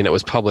Harvey, and it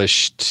was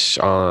published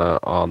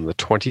on the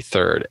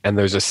 23rd. And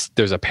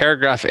there's a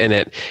paragraph in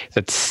it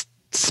that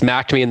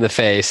smacked me in the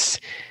face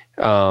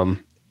and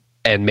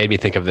made me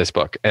think of this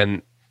book.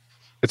 And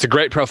it's a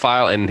great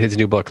profile, and his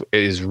new book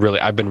is really,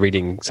 I've been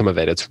reading some of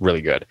it. It's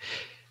really good.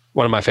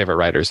 One of my favorite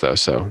writers, though.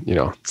 So,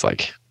 it's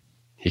like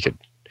he could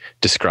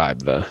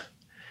describe a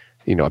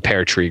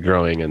pear tree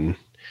growing and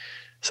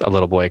a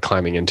little boy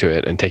climbing into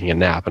it and taking a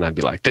nap. And I'd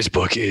be like, this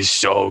book is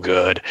so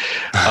good.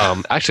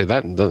 Actually,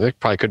 that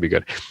probably could be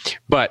good.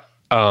 But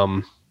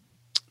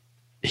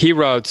he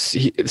wrote,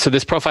 so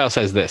this profile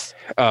says this,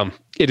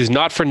 it is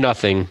not for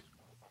nothing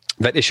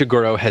that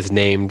Ishiguro has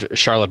named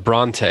Charlotte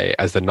Bronte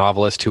as the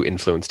novelist who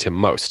influenced him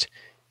most.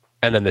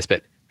 And then this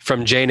bit.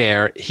 From Jane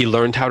Eyre, he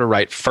learned how to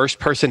write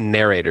first-person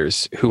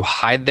narrators who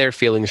hide their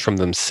feelings from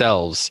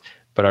themselves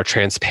but are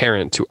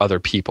transparent to other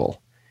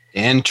people.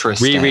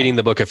 Interesting. Rereading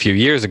the book a few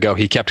years ago,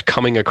 he kept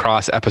coming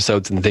across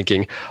episodes and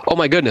thinking, oh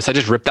my goodness, I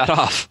just ripped that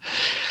off.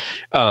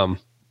 And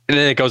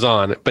then it goes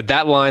on. But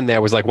that line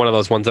there was like one of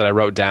those ones that I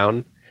wrote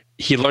down.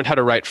 He learned how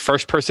to write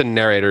first-person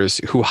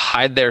narrators who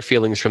hide their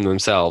feelings from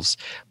themselves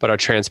but are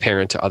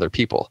transparent to other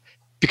people.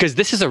 Because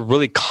this is a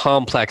really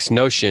complex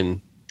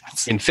notion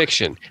in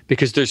fiction,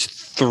 because there's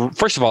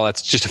first of all,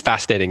 it's just a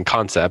fascinating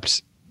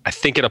concept. I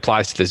think it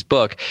applies to this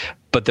book,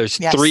 but there's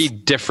three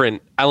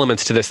different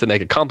elements to this that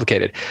make it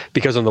complicated.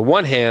 Because on the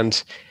one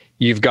hand,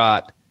 you've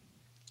got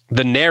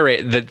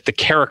the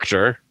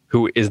character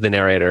who is the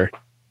narrator,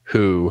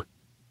 who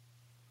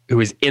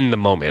is in the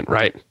moment,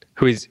 right?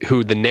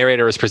 Who the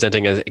narrator is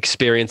presenting as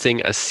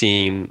experiencing a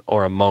scene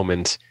or a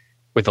moment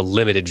with a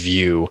limited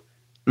view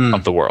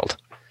of the world.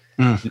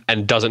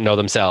 And doesn't know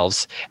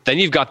themselves. Then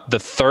you've got the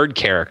third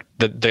character,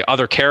 the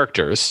other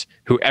characters,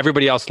 who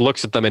everybody else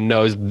looks at them and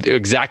knows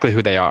exactly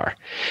who they are,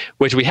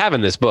 which we have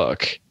in this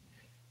book.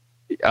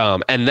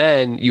 And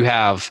then you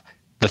have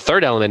the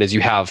third element is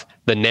you have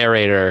the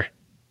narrator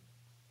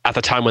at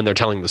the time when they're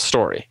telling the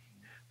story,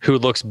 who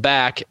looks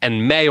back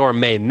and may or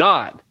may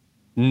not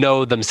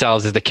know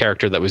themselves as the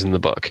character that was in the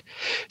book.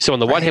 So on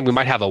the one hand, we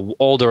might have an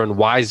older and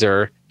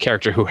wiser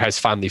character who has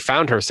finally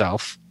found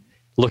herself,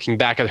 looking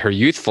back at her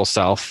youthful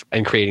self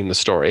and creating the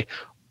story.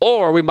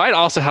 Or we might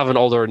also have an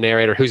older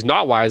narrator who's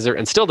not wiser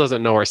and still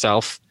doesn't know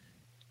herself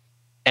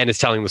and is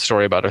telling the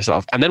story about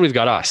herself. And then we've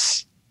got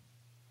us.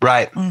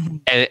 Right.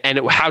 Mm-hmm.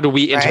 And how do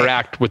we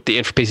interact with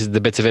the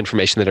the bits of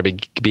information that are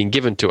being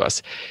given to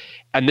us?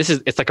 And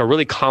it's like a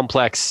really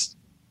complex,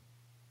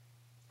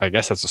 I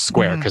guess that's a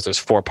square because there's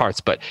 4 parts,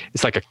 but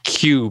it's like a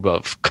cube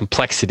of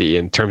complexity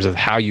in terms of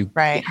how you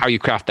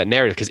craft that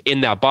narrative. Because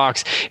in that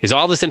box is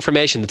all this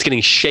information that's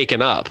getting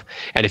shaken up.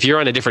 And if you're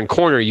on a different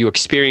corner, you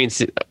experience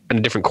it on a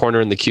different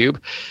corner in the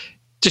cube.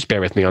 Just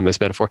bear with me on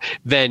this metaphor.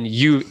 Then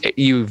you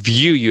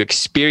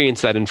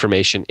experience that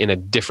information in a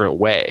different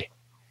way.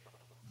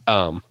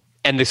 And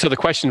And so the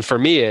question for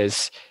me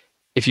is,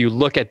 if you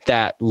look at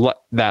that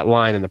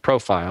line in the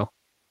profile,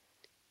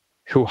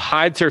 who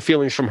hides her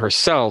feelings from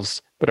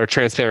herself but are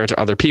transparent to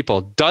other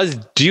people, do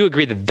you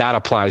agree that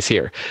applies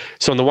here?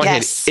 So on the one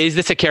hand, is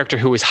this a character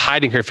who is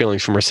hiding her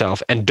feelings from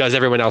herself, and does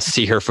everyone else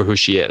see her for who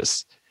she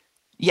is?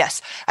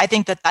 Yes, I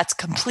think that's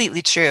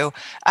completely true,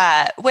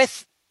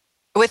 with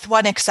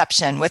one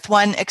exception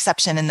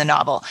in the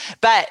novel.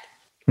 But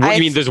what,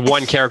 you mean there's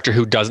one character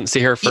who doesn't see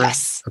her for?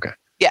 Yes. Okay.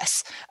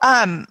 Yes.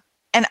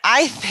 And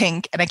I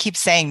think, and I keep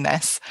saying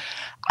this,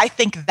 I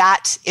think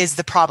that is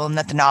the problem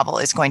that the novel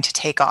is going to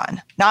take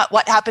on. Not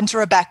what happened to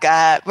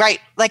Rebecca, right?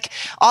 Like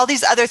all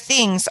these other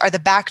things are the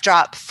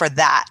backdrop for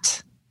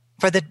that,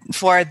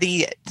 for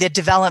the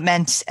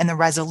development and the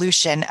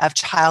resolution of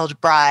child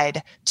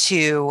bride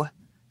to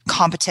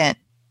competent,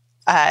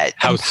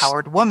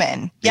 empowered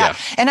woman. Yeah.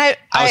 And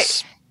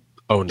House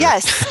owner.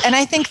 Yes. And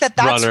I think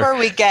that's where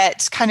we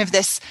get kind of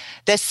this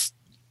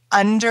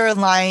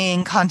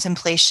underlying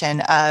contemplation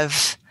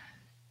of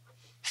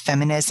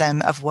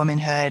feminism, of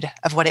womanhood,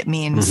 of what it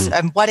means,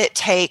 and what it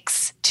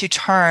takes to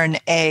turn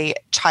a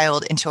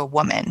child into a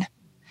woman.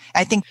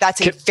 I think that's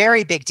a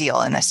very big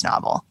deal in this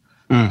novel.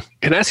 Can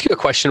I ask you a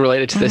question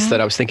related to this that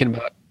I was thinking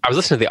about? I was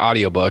listening to the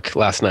audiobook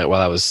last night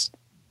while I was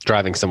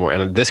driving somewhere,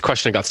 and this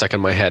question got stuck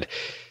in my head.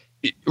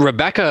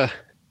 Rebecca,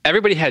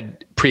 everybody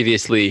had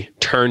previously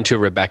turned to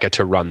Rebecca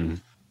to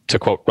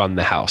quote, run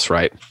the house,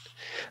 right?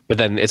 But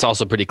then it's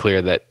also pretty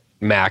clear that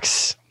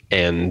Max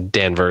and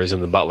Danvers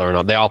and the butler and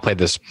all, they all played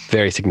this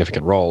very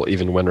significant role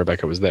even when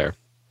Rebecca was there.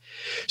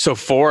 So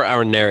for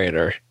our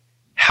narrator,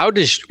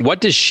 what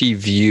does she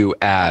view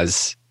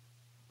as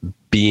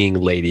being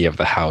lady of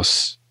the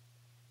house?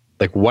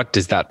 Like, what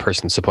is that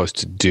person supposed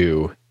to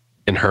do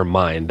in her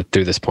mind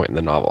through this point in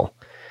the novel?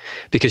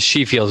 Because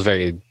she feels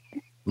very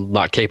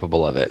not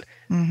capable of it.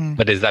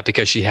 But is that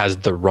because she has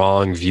the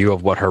wrong view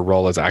of what her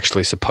role is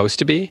actually supposed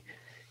to be?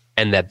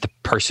 And that the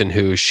person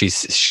whose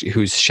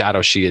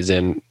shadow she is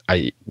in,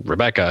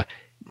 Rebecca,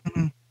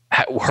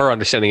 her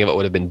understanding of it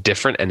would have been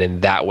different, and in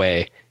that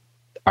way,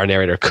 our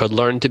narrator could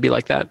learn to be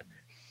like that.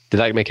 Did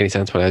that make any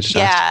sense? What I just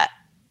asked?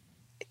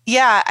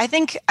 Yeah. I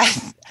think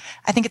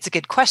it's a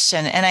good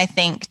question, and I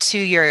think to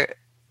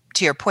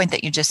your point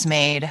that you just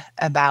made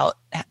about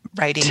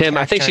writing. Tim,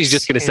 I think she's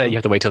just going to say you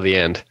have to wait till the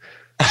end.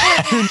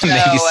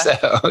 Maybe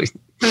so.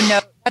 Who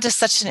knows? That is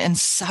such an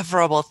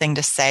insufferable thing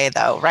to say,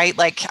 though, right?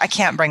 Like, I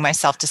can't bring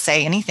myself to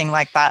say anything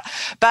like that.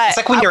 But it's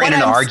like when you're in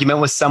an argument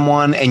with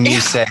someone and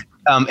you say,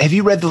 have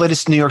you read the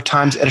latest New York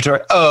Times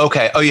editorial? Oh,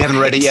 okay. Oh, you haven't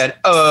read it yet?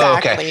 Oh,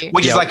 exactly. Okay.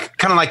 Which is like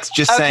kind of like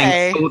just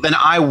saying, oh, then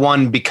I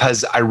won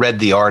because I read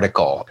the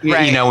article.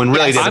 Right. You know, and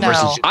really the other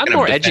person's I'm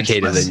more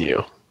educated than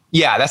you.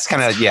 Yeah, that's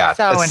kind of,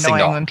 so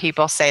annoying when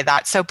people say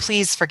that. So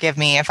please forgive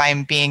me if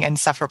I'm being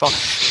insufferable.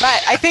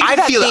 But I think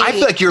I feel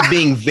like you're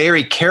being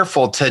very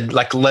careful to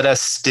like let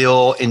us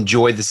still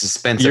enjoy the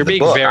suspense you're of the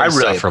being book. Very I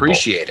really sufferable.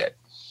 appreciate it.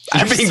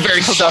 I'm being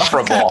very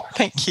sufferable.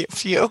 Thank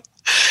you.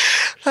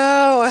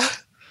 Oh,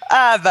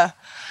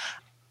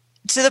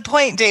 to the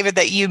point, David,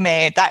 that you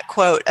made, that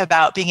quote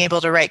about being able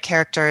to write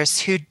characters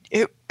who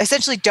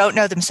essentially don't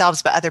know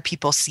themselves, but other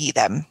people see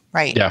them,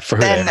 right? Yeah, for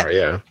who they are,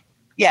 yeah.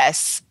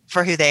 Yes,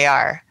 for who they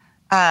are.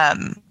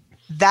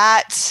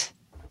 That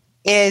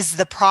is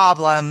the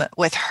problem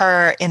with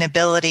her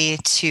inability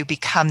to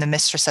become the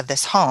mistress of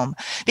this home,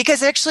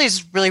 because it actually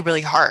is really,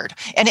 really hard.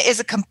 And it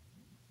is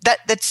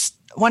that's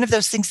one of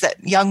those things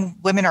that young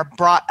women are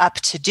brought up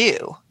to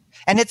do.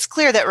 And it's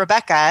clear that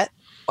Rebecca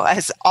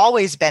has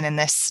always been in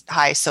this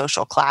high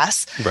social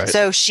class. Right.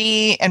 So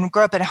she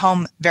grew up in a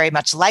home very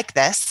much like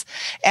this.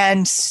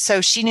 And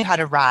so she knew how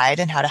to ride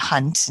and how to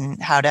hunt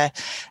and how to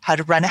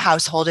run a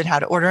household and how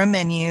to order a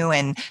menu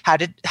and how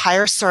to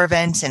hire a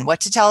servant and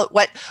what to tell,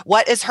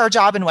 what is her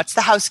job and what's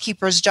the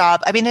housekeeper's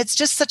job. I mean, it's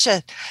just such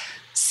a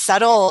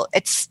subtle,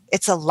 it's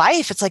a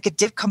life. It's like a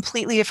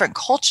completely different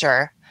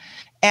culture.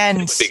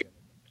 And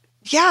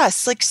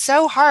yes, like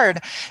so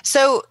hard.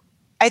 So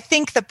I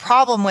think the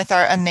problem with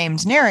our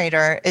unnamed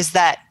narrator is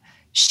that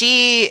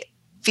she's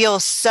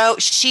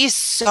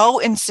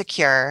so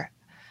insecure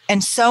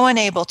and so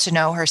unable to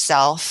know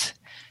herself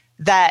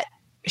that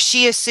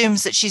she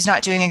assumes that she's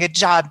not doing a good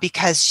job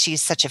because she's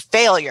such a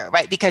failure,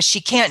 right? Because she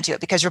can't do it,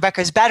 because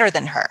Rebecca's better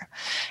than her.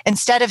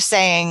 Instead of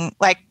saying,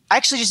 like, I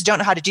actually just don't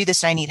know how to do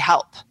this and I need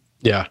help.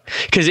 Yeah.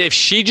 Because if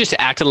she just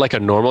acted like a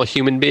normal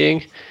human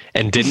being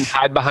and didn't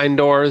hide behind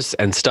doors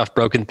and stuff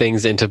broken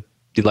things into,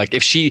 like,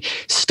 if she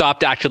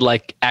stopped acting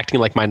like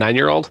my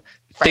 9-year-old,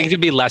 things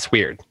would be less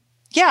weird.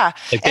 Yeah.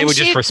 Like they would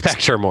just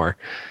respect her more.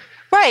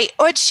 Right.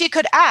 Or she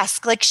could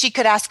ask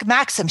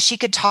Maxim. She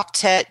could talk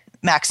to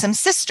Maxim's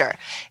sister.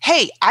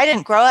 Hey,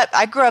 I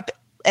grew up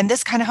in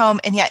this kind of home,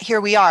 and yet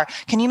here we are.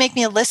 Can you make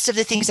me a list of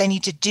the things I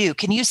need to do?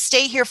 Can you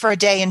stay here for a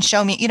day and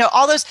show me,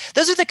 all those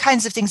are the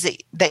kinds of things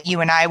that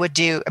you and I would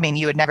do. I mean,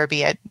 you would never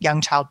be a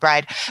young child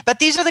bride, but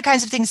these are the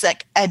kinds of things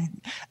that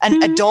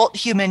an adult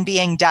human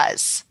being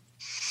does.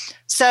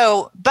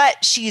 So,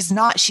 but she's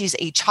not, she's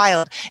a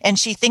child and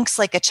she thinks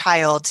like a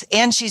child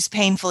and she's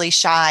painfully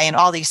shy and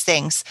all these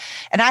things.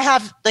 And I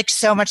have like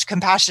so much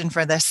compassion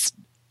for this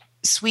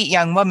sweet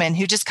young woman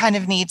who just kind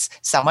of needs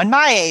someone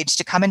my age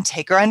to come and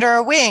take her under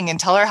her wing and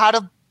tell her how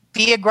to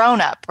be a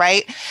grown-up,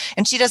 right?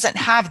 And she doesn't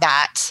have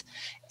that.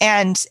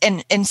 And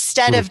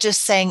instead of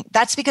just saying,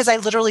 that's because I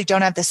literally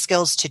don't have the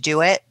skills to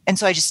do it, and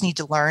so I just need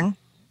to learn,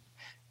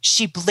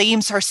 she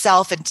blames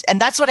herself. And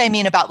that's what I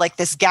mean about like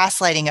this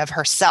gaslighting of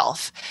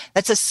herself.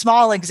 That's a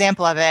small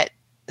example of it.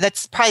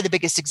 That's probably the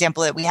biggest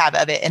example that we have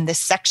of it in this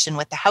section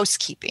with the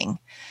housekeeping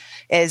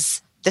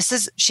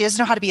she doesn't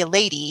know how to be a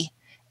lady.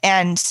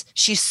 And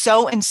she's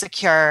so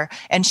insecure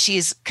and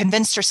she's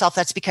convinced herself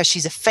that's because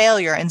she's a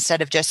failure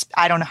instead of just,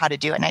 I don't know how to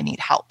do it and I need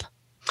help.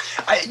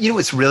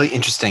 It's really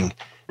interesting.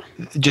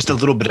 Just a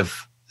little bit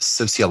of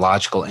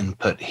sociological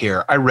input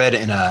here. I read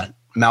in a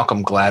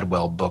Malcolm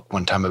Gladwell book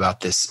one time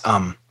about this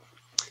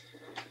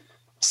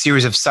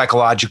series of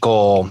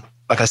psychological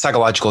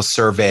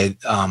survey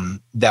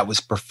that was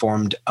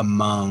performed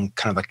among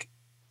kind of like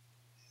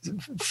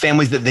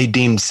families that they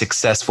deemed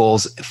successful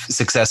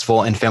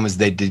and families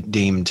they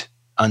deemed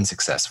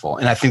unsuccessful.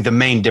 And I think the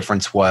main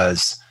difference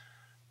was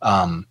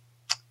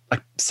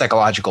like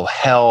psychological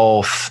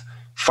health,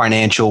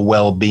 financial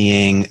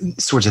well-being,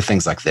 sorts of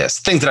things like this.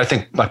 Things that I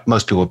think like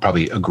most people would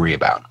probably agree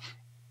about.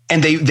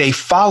 And they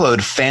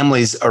followed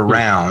families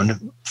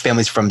around,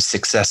 families from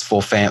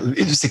successful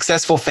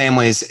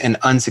families and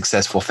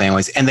unsuccessful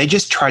families, and they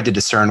just tried to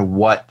discern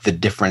what the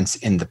difference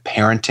in the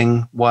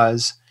parenting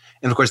was.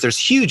 And of course, there's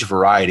huge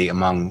variety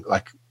among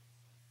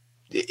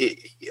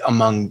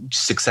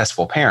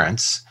successful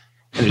parents,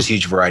 and there's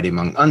huge variety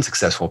among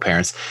unsuccessful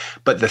parents.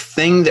 But the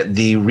thing that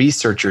the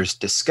researchers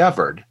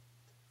discovered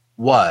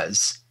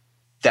was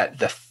that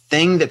the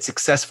thing that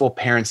successful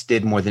parents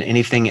did more than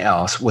anything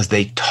else was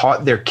they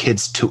taught their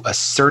kids to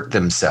assert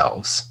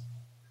themselves,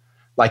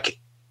 like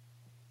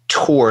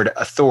toward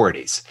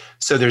authorities.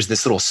 So there's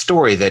this little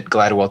story that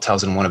Gladwell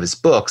tells in one of his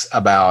books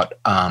about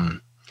a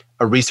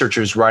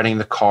researcher's riding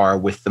the car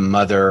with the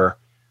mother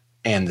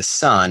and the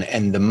son,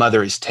 and the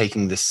mother is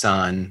taking the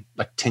son,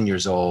 like 10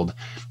 years old,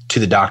 to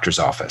the doctor's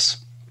office.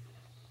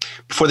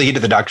 Before they get to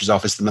the doctor's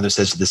office, the mother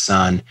says to the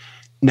son,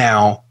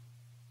 now,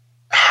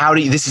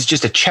 this is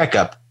just a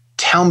checkup.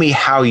 Tell me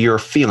how you're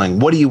feeling.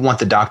 What do you want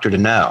the doctor to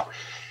know?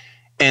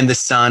 And the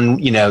son,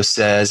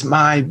 says,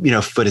 my,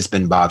 foot has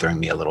been bothering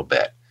me a little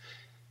bit.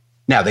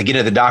 Now they get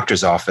to the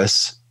doctor's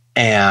office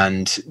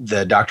and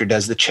the doctor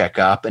does the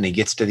checkup and he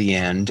gets to the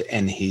end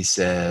and he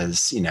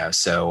says,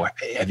 so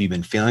have you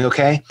been feeling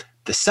okay?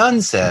 The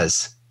son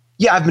says,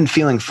 yeah, I've been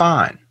feeling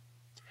fine.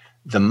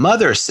 The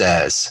mother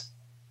says,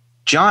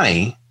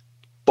 Johnny,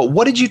 but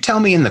what did you tell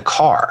me in the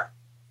car?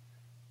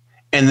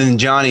 And then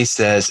Johnny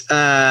says,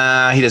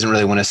 he doesn't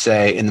really want to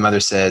say. And the mother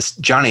says,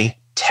 Johnny,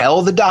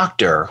 tell the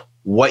doctor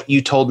what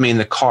you told me in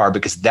the car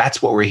because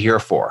that's what we're here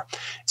for.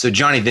 So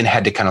Johnny then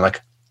had to kind of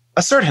like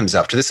assert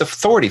himself to this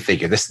authority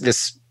figure,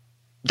 this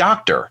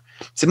doctor.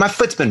 He said, my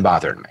foot's been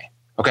bothering me.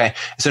 Okay.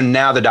 So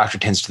now the doctor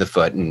tends to the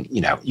foot and,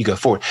 you go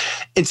forward.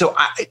 And so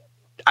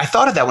I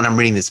thought of that when I'm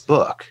reading this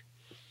book.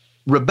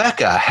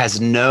 Rebecca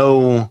has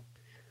no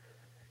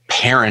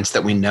parents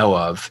that we know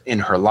of in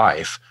her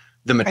life.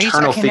 The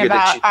maternal figure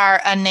about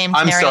our unnamed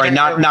narrator? I'm sorry,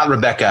 not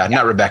Rebecca.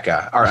 Not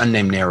Rebecca. Our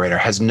unnamed narrator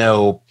has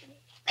no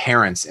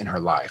parents in her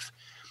life.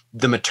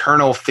 The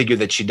maternal figure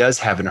that she does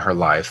have in her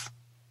life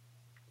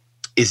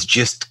is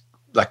just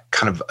like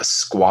kind of a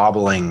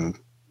squabbling,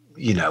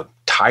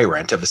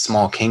 tyrant of a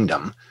small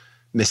kingdom,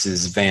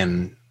 Mrs.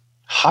 Van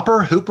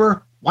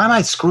Hooper. Why am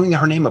I screwing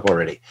her name up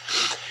already?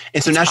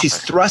 And so now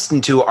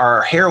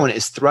our heroine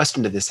is thrust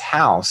into this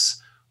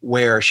house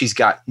where she's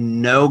got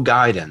no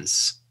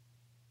guidance.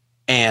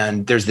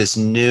 And there's this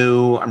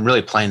I'm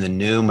really playing the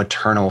new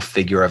maternal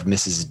figure of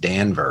Mrs.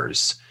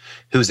 Danvers,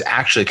 who's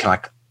actually kind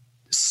of like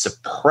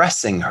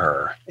suppressing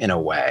her in a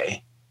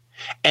way.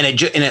 And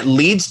it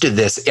leads to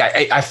this.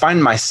 I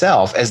find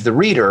myself as the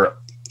reader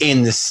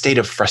in this state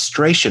of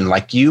frustration,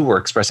 like you were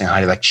expressing,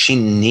 Heidi, like she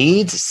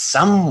needs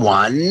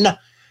someone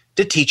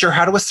to teach her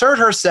how to assert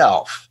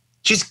herself.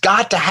 She's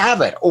got to have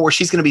it or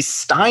she's going to be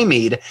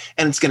stymied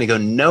and it's going to go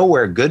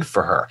nowhere good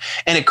for her.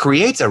 And it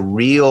creates a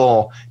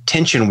real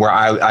tension where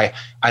I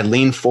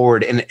lean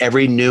forward in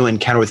every new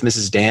encounter with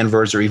Mrs.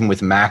 Danvers or even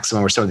with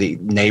Maximum or some of the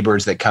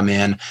neighbors that come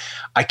in.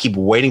 I keep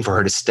waiting for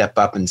her to step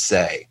up and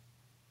say,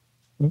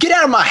 get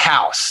out of my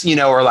house,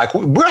 or like,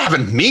 we're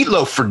having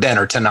meatloaf for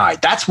dinner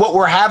tonight. That's what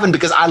we're having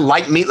because I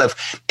like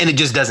meatloaf. And it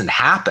just doesn't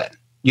happen,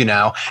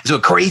 So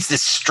it creates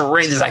this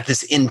strain,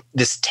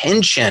 this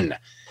tension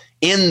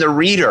in the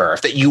reader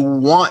that you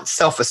want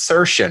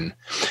self-assertion.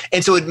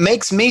 And so it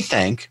makes me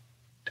think,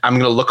 I'm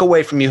going to look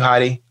away from you,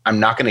 Heidi. I'm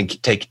not going to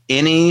take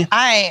any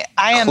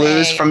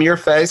clues from your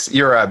face.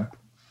 You're a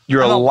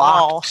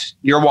locked,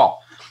 you're a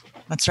wall.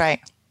 That's right.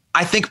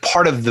 I think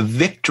part of the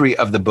victory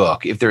of the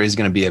book, if there is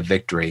going to be a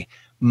victory,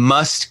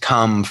 must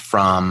come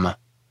from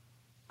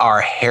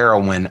our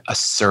heroine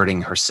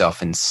asserting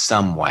herself in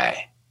some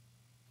way.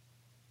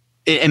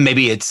 And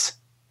maybe it's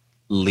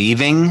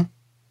leaving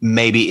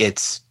maybe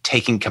it's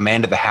taking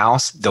command of the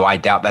house, though I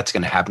doubt that's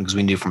going to happen because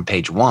we knew from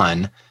page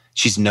 1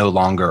 she's no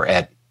longer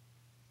at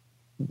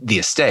the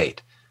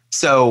estate.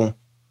 So,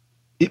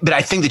 but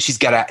I think that she's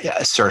got to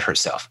assert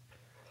herself.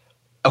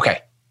 Okay.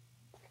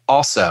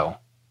 Also,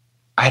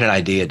 I had an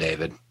idea,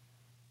 David.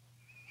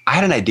 I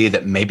had an idea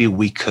that maybe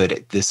we could,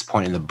 at this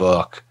point in the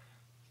book,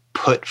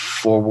 put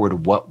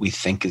forward what we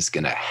think is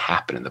going to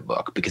happen in the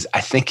book, because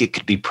I think it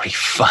could be pretty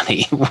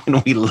funny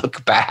when we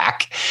look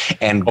back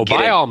and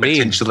by all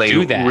means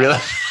do that. Really,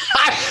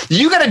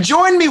 you got to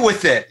join me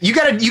with it. You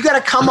got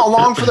to come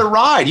along for the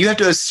ride. You have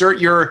to assert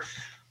your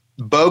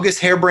bogus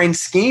harebrained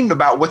scheme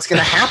about what's going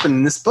to happen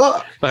in this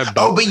book.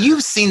 But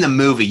you've seen the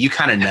movie. You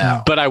kind of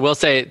know. But I will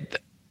say,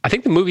 I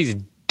think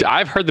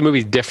I've heard the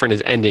movie's different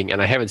as ending,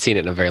 and I haven't seen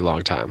it in a very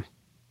long time.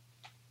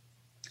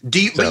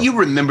 But you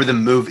remember the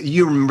movie?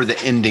 You remember the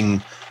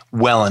ending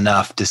well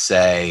enough to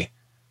say?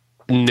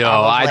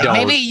 No, I don't.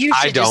 Maybe you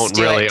should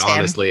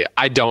honestly.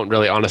 I don't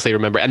really honestly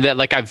remember. And that,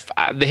 like,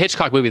 the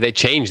Hitchcock movie, they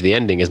changed the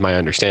ending, is my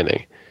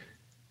understanding.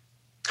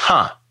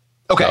 Huh.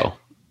 Okay. So,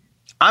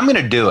 I'm going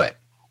to do it.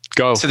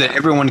 Go. So that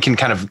everyone can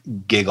kind of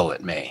giggle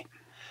at me.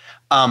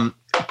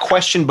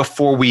 Question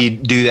before we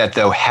do that,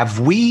 though: have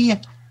we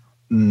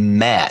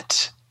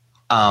met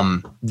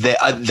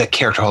the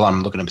character? Hold on,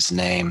 I'm looking up his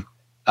name.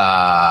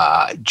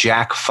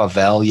 Jack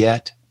Favell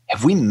yet?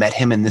 Have we met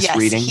him in this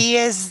reading? He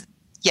is.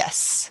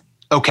 Yes.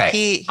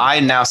 Okay. I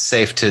am now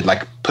safe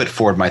to put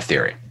forward my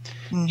theory.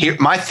 Mm-hmm. Here,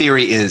 my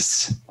theory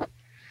is,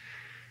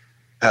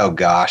 oh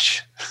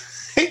gosh,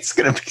 it's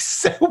going to be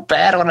so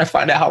bad when I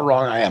find out how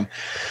wrong I am.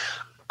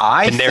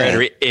 The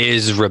narrator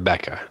is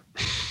Rebecca.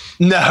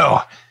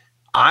 No,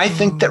 I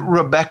think that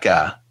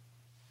Rebecca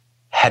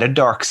had a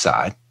dark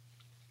side.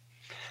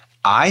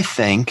 I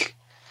think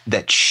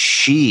that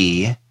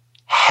she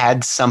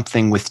had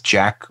something with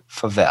Jack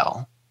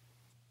Favell.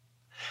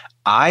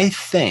 I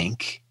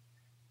think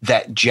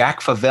that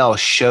Jack Favell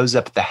shows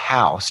up at the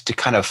house to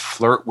kind of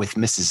flirt with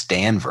Mrs.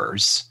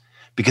 Danvers,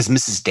 because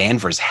Mrs.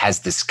 Danvers has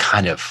this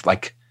kind of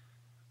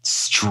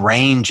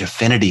strange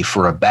affinity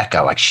for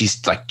Rebecca.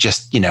 She's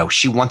just,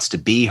 she wants to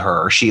be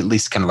her, or she at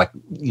least kind of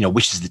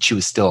wishes that she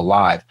was still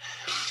alive.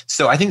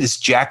 So I think this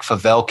Jack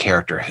Favell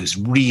character, who's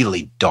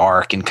really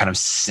dark and kind of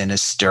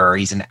sinister,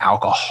 he's an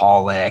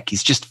alcoholic,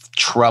 he's just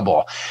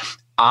trouble.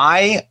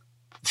 I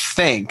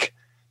think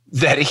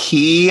that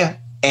he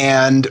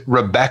and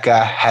Rebecca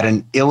had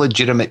an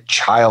illegitimate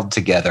child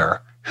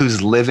together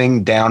who's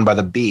living down by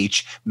the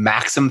beach.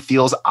 Maxim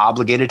feels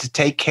obligated to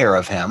take care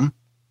of him,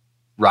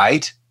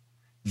 right?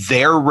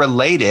 They're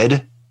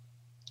related.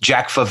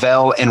 Jack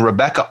Favell and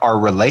Rebecca are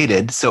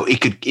related, so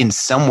it could in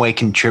some way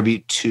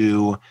contribute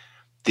to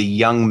the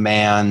young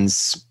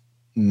man's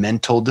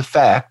mental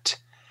defect.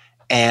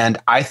 And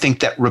I think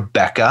that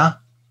Rebecca,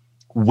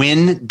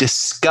 when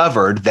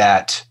discovered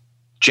that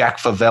Jack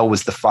Favell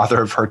was the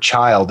father of her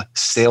child,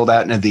 sailed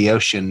out into the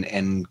ocean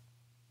and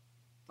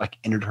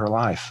ended her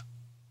life.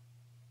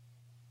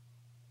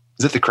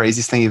 Is it the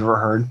craziest thing you've ever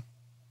heard?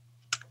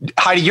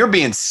 Heidi, you're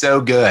being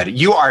so good.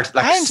 You are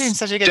I'm doing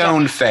such a good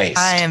stone-faced.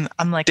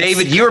 I'm like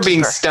David, you're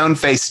being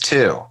stone-faced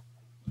too.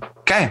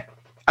 Okay.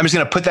 I'm just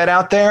going to put that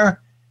out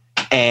there,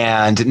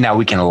 and now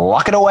we can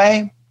lock it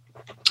away.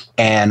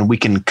 And we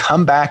can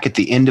come back at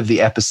the end of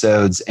the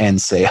episodes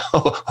and say,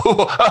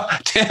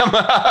 Tim,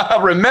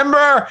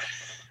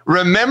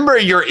 remember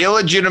your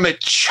illegitimate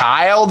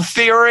child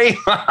theory?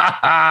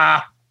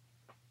 I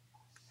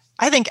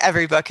think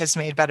every book is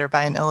made better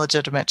by an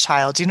illegitimate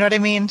child. Do you know what I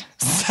mean?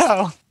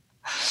 So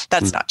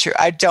that's not true.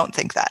 I don't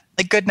think that.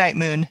 Goodnight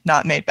Moon,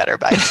 not made better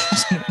by an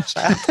illegitimate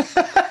child.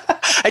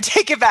 I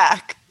take it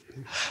back.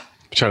 I'm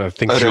trying to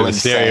think through the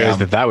scenarios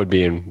that would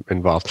be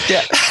involved.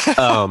 Yeah.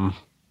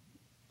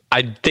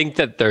 I think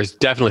that there's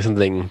definitely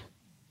something.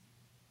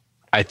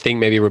 I think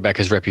maybe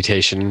Rebecca's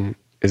reputation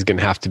is going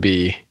to have to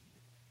be.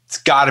 It's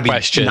got to be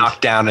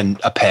knocked down in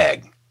a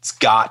peg. It's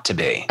got to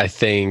be. I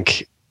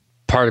think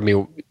part of me,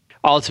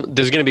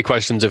 there's going to be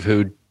questions of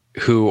who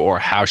or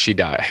how she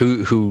died,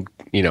 who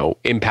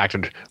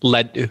impacted,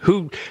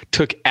 who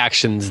took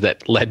actions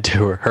that led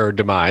to her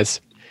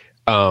demise.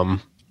 Part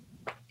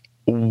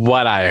of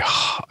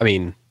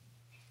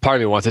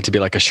me wants it to be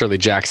like a Shirley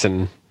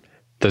Jackson.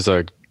 There's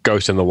a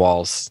Ghost in the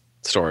Walls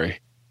story.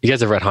 You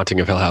guys have read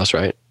Haunting of Hill House,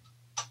 right?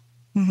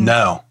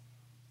 No.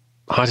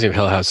 Haunting of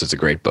Hill House is a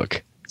great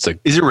book.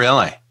 Is it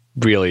really?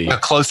 Really a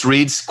close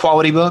reads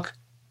quality book?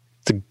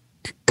 It's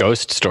a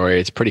ghost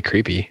story. It's pretty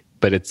creepy,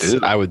 but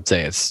I would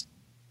say it's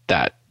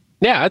that.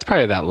 Yeah, it's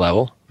probably that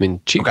level.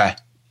 Cheap. Okay.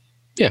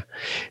 Yeah,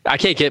 I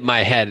can't get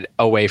my head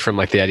away from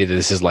the idea that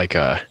this is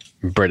a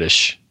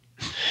British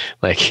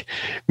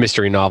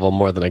mystery novel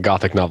more than a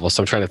Gothic novel.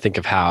 So I'm trying to think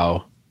of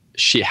how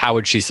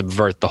would she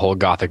subvert the whole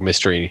Gothic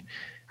mystery,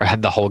 or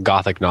had the whole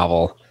Gothic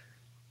novel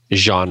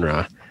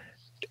genre.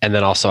 And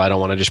then also, I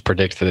don't want to just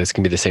predict that it's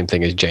going to be the same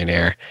thing as Jane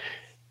Eyre.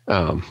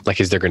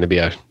 Is there going to be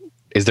a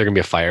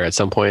fire at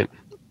some point?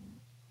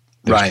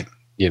 Right.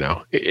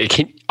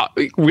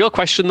 Real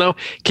question though,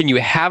 can you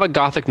have a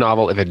Gothic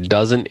novel if it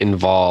doesn't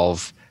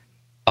involve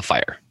a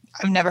fire?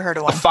 I've never heard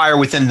of one. A fire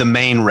within the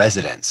main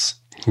residence.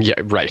 Yeah,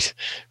 right.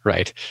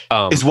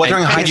 Is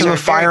Wuthering Heights a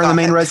fire in the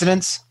main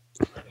residence?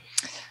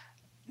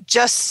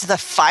 Just the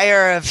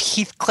fire of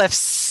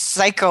Heathcliff's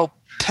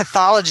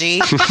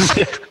psychopathology.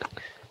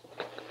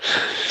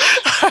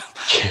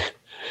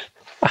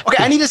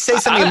 Okay, I need to say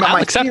something about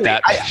my theory.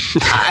 That.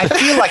 I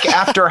feel like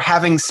after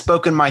having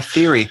spoken my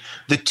theory,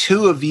 the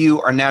two of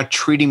you are now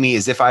treating me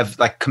as if I've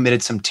like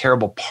committed some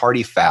terrible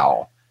party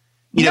foul.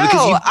 You know,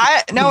 because we're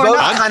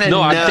not.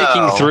 I'm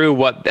thinking through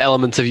what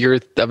elements of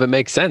it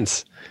make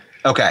sense.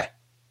 Okay,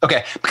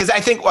 because I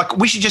think like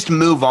we should just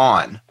move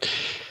on.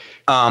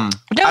 I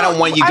don't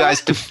want you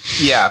guys to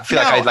feel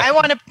like I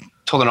want to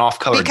told an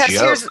off-color joke.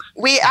 Because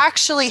we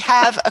actually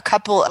have a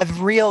couple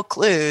of real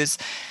clues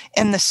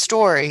in the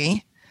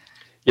story.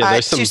 Yeah,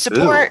 there's some to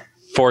support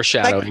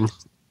foreshadowing.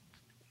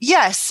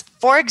 Yes.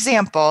 For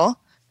example,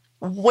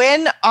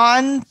 when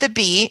on the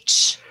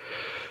beach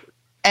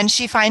and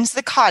she finds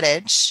the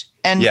cottage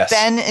and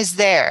Ben is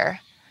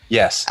there.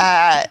 Yes.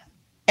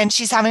 And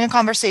she's having a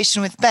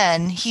conversation with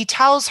Ben. He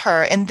tells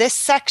her in this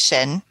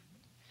section,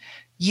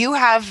 you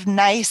have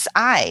nice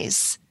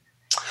eyes.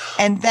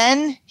 And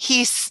then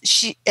he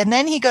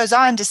goes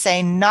on to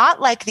say,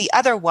 not like the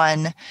other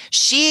one.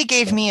 She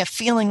gave me a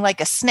feeling like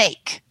a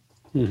snake.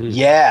 Mm-hmm.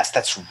 Yes,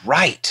 that's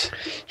right.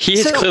 He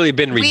has clearly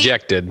been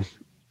rejected.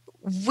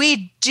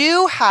 We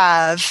do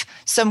have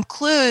some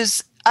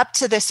clues up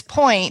to this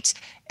point,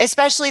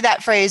 especially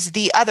that phrase,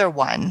 the other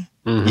one.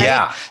 Mm-hmm. Right?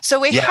 Yeah. So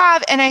we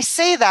have, and I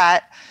say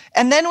that,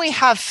 and then we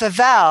have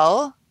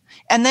Favell,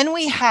 and then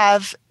we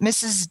have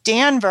Mrs.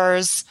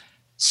 Danvers'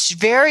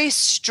 very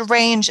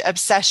strange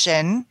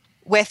obsession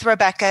with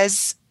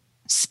Rebecca's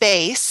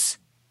space.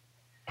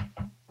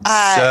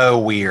 So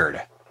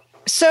weird.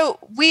 So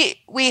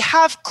we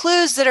have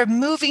clues that are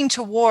moving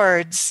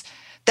towards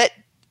that.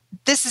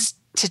 This is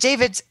to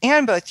David's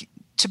and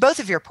both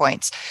of your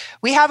points.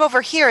 We have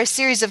over here a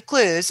series of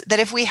clues that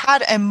if we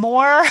had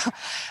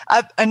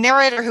a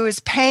narrator who is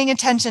paying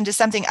attention to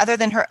something other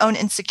than her own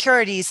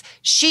insecurities,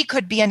 she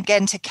could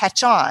begin to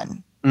catch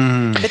on.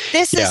 But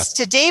this is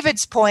to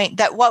David's point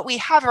that what we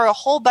have are a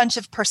whole bunch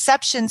of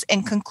perceptions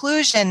and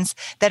conclusions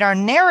that our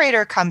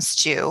narrator comes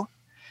to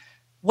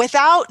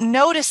without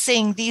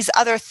noticing these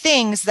other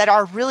things that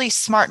our really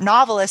smart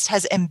novelist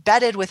has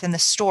embedded within the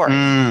story.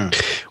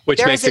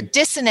 There is a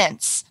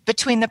dissonance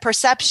between the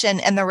perception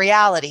and the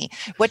reality,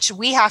 which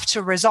we have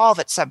to resolve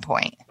at some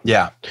point.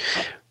 Yeah.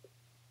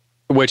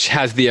 Which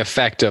has the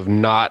effect of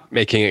not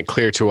making it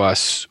clear to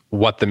us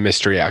what the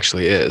mystery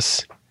actually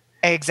is.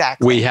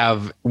 Exactly. We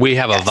have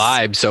a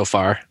vibe so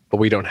far, but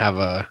we don't have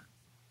a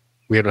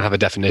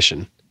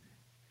definition.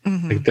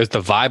 Mm-hmm. Like there's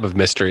the vibe of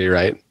mystery,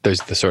 right?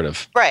 There's the sort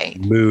of mood and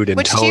tone and all that.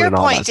 Which, to your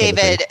point,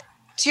 David,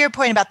 to your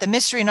point about the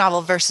mystery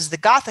novel versus the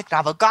Gothic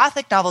novel,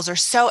 Gothic novels are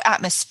so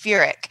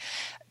atmospheric.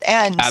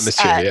 And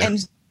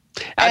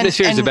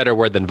atmosphere is a better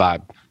word than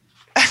vibe.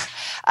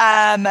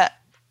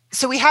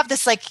 So we have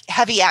this like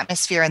heavy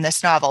atmosphere in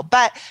this novel,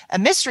 but a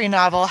mystery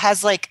novel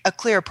has like a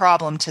clear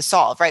problem to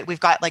solve, right? We've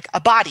got like a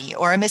body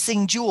or a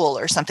missing jewel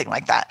or something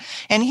like that.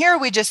 And here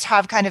we just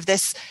have kind of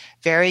this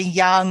very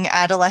young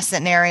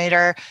adolescent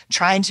narrator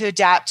trying to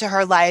adapt to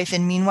her life.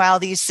 And meanwhile,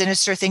 these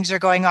sinister things are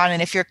going on.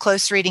 And if you're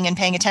close reading and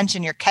paying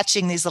attention, you're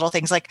catching these little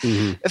things like,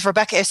 if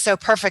Rebecca is so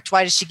perfect,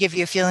 why does she give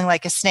you a feeling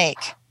like a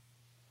snake?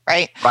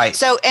 Right.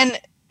 So,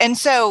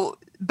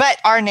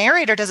 but our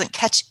narrator doesn't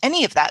catch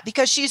any of that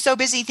because she's so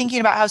busy thinking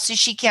about how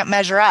she can't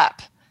measure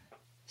up.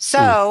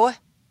 So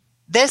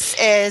this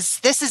is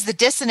the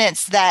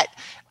dissonance that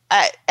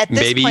at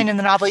this point in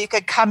the novel, you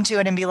could come to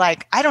it and be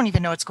like, I don't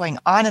even know what's going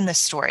on in this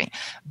story,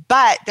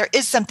 but there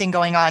is something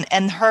going on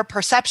and her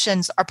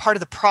perceptions are part of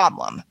the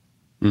problem.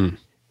 And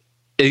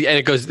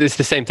it's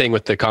the same thing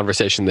with the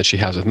conversation that she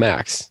has with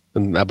Max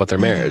about their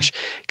marriage,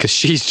 because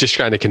she's just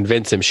trying to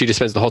convince him. She just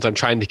spends the whole time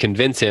trying to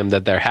convince him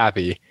that they're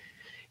happy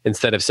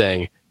instead of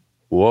saying,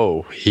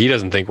 whoa, he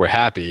doesn't think we're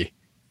happy.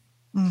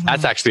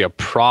 That's actually a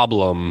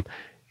problem.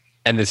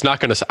 And it's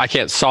not going to, I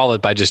can't solve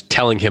it by just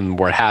telling him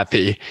we're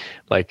happy.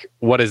 Like,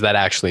 what does that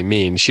actually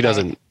mean? She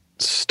doesn't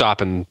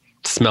stop and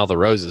smell the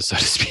roses, so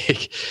to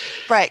speak.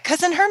 Right.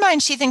 Because in her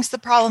mind, she thinks the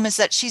problem is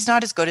that she's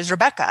not as good as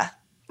Rebecca.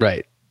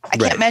 Right. I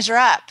can't measure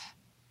up.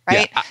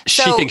 Right. Yeah.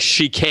 She thinks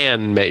she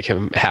can make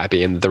him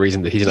happy. And the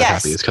reason that he's not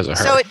happy is because of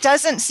her. So it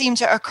doesn't seem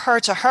to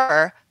occur to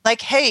her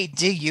like, hey,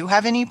 do you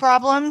have any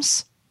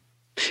problems?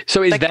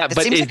 So is like, that, it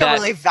but seems is like that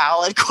a really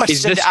valid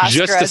question to ask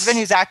her husband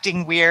who's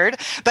acting weird,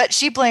 but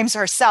she blames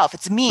herself.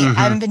 It's me. I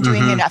haven't been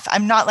doing enough.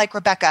 I'm not like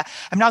Rebecca.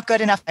 I'm not good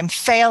enough. I'm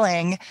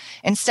failing.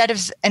 Instead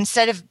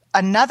of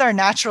another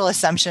natural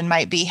assumption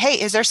might be, hey,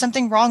 is there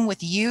something wrong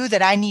with you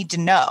that I need to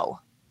know?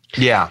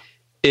 Yeah.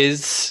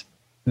 Is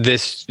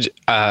this, you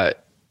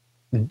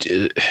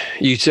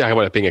talk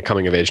about it being a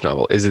coming of age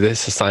novel. Is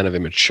this a sign of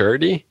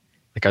immaturity?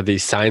 Like, are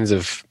these signs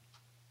of,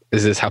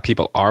 is this how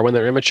people are when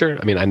they're immature?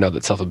 I mean, I know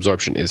that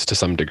self-absorption is to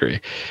some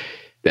degree,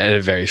 and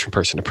it varies from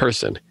person to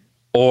person.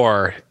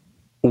 Or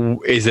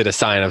is it a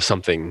sign of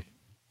something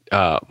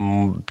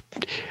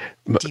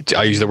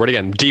I'll use the word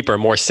again, deeper,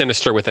 more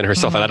sinister within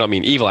herself. And I don't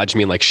mean evil. I just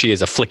mean like she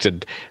is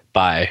afflicted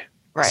by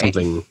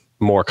something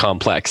more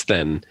complex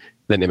than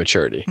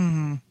immaturity.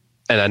 And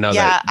I know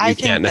that you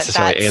can't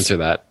necessarily answer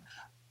that.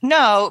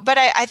 No, but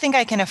I think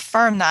I can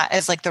affirm that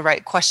as like the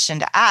right question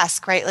to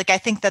ask, right? Like I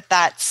think that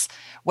that's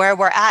where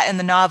we're at in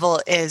the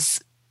novel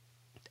is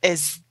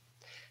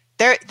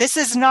there. This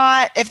is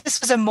not, if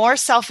this was a more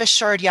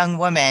self-assured young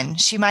woman,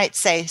 she might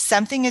say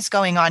something is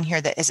going on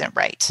here that isn't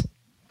right.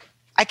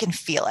 I can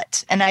feel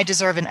it and I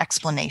deserve an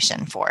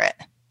explanation for it.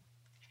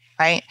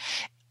 Right.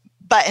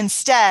 But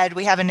instead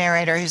we have a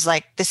narrator who's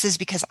like, this is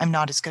because I'm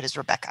not as good as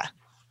Rebecca.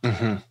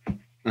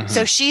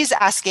 So she's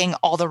asking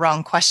all the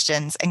wrong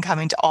questions and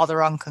coming to all the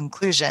wrong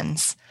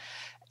conclusions.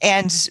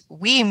 And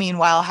we,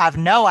 meanwhile, have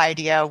no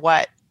idea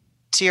what,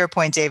 to your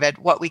point, David,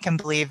 what we can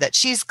believe that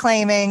she's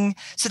claiming.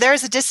 So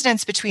there's a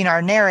distance between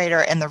our narrator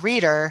and the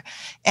reader.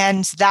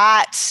 And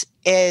that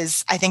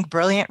is, I think,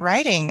 brilliant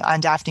writing on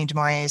Daphne du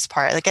Maurier's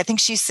part. Like, I think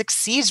she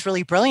succeeds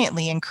really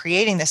brilliantly in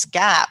creating this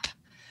gap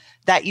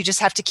that you just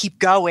have to keep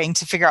going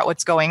to figure out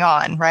what's going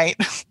on, right?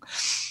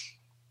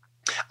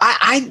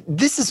 I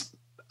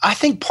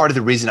think part of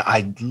the reason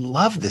I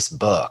love this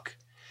book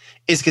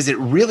is because it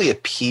really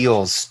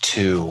appeals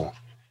to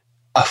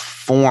a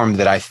form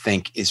that I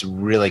think is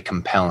really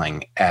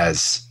compelling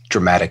as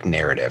dramatic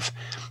narrative.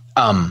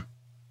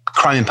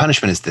 Crime and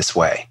Punishment is this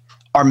way.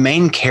 Our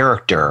main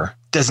character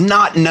does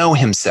not know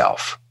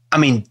himself. I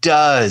mean,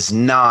 does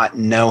not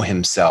know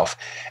himself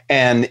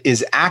and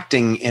is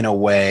acting in a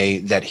way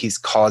that he's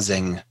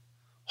causing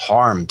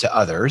harm to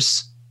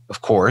others,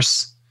 of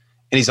course,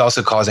 and he's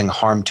also causing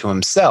harm to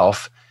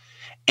himself.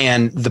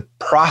 And the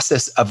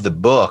process of the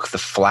book, the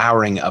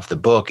flowering of the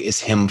book, is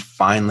him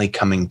finally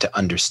coming to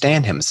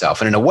understand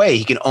himself. And in a way,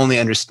 he can only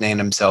understand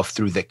himself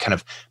through the kind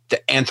of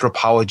the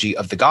anthropology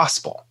of the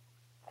gospel.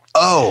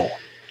 Oh,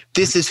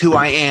 this is who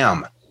I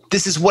am.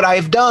 This is what I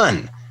have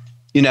done,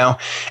 you know?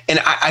 And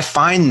I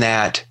find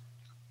that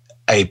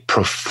a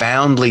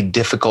profoundly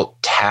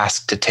difficult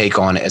task to take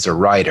on as a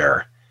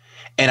writer.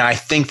 And I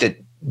think that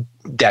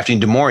Daphne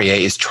du Maurier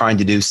is trying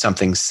to do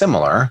something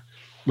similar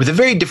with a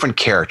very different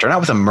character, not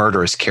with a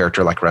murderous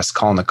character like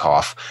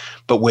Raskolnikov,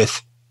 but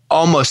with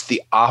almost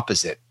the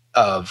opposite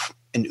of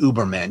an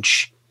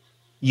Ubermensch.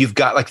 You've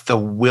got like the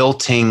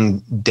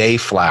wilting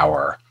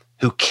dayflower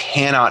who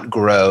cannot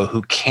grow,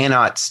 who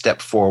cannot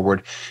step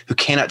forward, who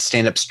cannot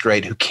stand up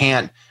straight, who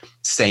can't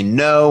say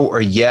no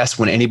or yes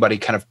when anybody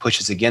kind of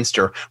pushes against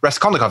her.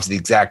 Raskolnikov is the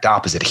exact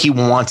opposite. He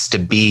wants to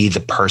be the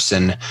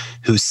person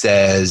who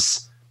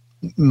says,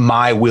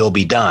 my will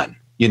be done,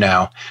 you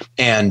know?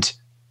 And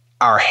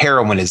our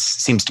heroine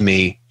seems to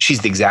me,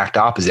 she's the exact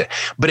opposite.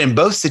 But in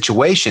both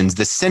situations,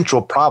 the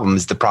central problem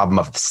is the problem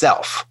of the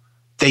self.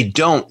 They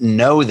don't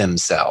know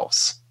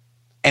themselves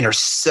and are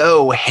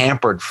so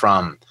hampered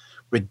from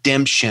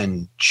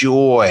redemption,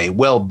 joy,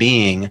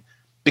 well-being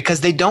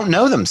because they don't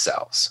know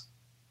themselves.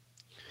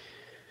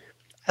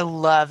 I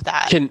love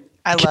that.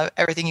 I love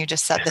everything you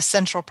just said. The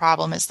central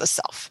problem is the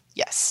self.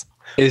 Yes.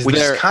 Which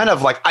is kind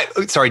of like,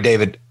 sorry,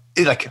 David,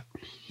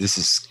 this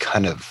is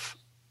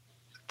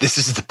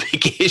the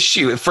big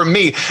issue. For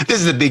me, this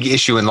is the big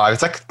issue in life.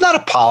 It's like, it's not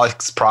a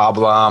politics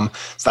problem.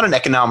 It's not an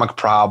economic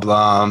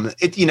problem.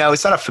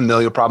 It's not a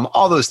familial problem.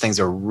 All those things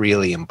are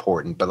really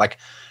important. But like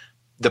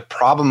the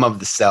problem of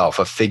the self,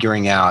 of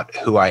figuring out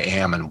who I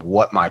am and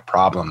what my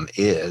problem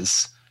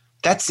is,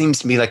 that seems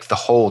to me like the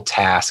whole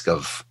task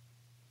of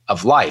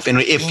life. And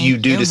if you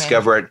do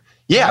discover it,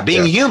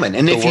 being human.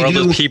 And the world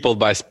is peopled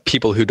by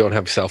people who don't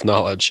have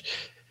self-knowledge.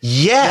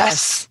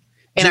 Yes.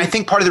 And I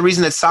think part of the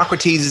reason that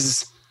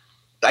Socrates'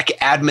 like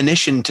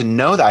admonition to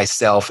know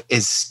thyself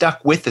is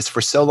stuck with us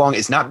for so long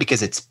is not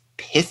because it's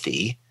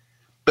pithy,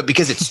 but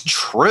because it's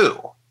true.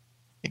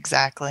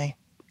 Exactly.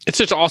 It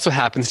just also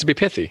happens to be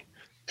pithy.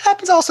 It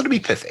happens also to be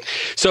pithy.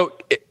 So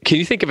can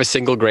you think of a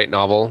single great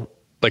novel,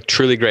 like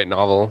truly great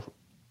novel,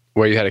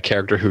 where you had a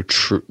character who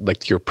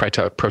like your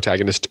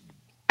protagonist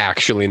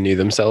actually knew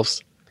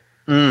themselves?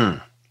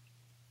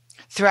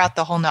 Throughout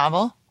the whole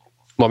novel?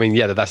 Well, I mean,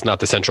 yeah, that's not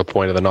the central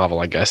point of the novel,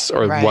 I guess,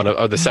 or right. one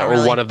of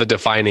the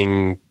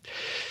defining.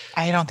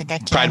 I don't think I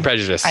can. Pride and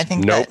Prejudice. I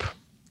think nope.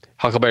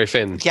 Huckleberry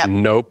Finn. Yep.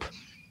 Nope.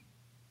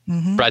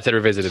 Brideshead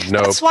Revisited.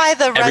 Nope. That's why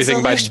the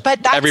resolution.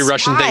 But that's every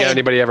Russian thing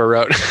anybody ever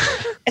wrote.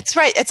 It's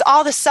right. It's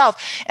all the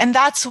self, and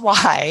that's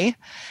why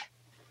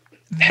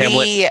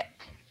Hamlet. The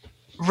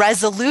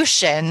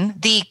resolution,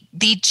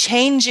 the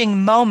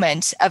changing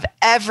moment of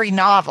every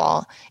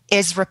novel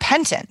is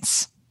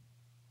repentance.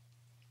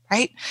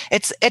 Right?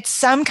 It's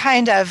some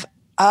kind of,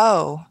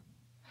 a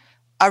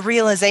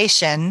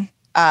realization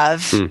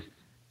of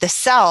the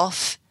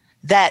self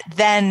that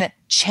then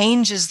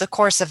changes the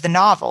course of the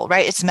novel,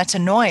 right? It's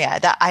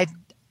metanoia that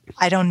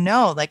I don't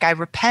know, like I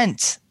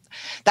repent.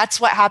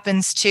 That's what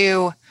happens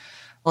to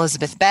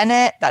Elizabeth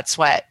Bennet. That's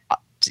what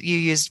you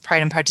used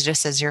Pride and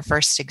Prejudice as your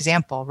first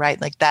example,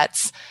 right? Like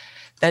that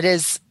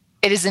is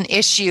it is an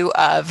issue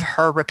of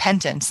her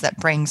repentance that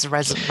brings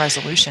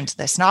resolution to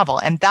this novel.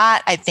 And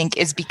that, I think,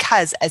 is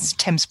because, as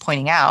Tim's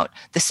pointing out,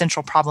 the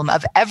central problem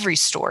of every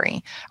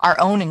story, our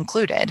own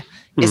included,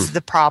 is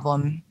the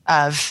problem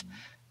of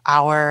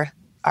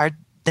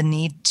the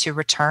need to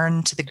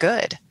return to the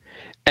good.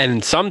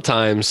 And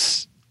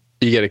sometimes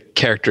you get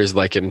characters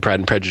like in Pride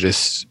and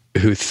Prejudice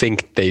who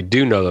think they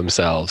do know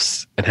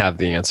themselves and have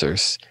the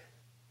answers,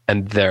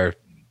 and their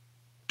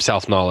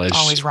self-knowledge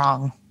always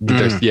wrong.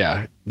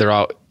 They're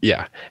all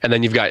and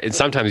then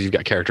sometimes you've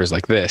got characters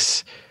like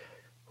this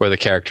where the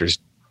characters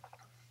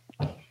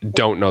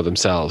don't know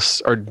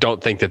themselves or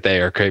don't think that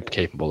they are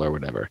capable or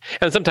whatever.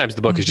 And sometimes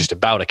the book is just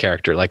about a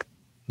character, like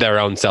their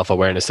own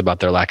self-awareness about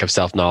their lack of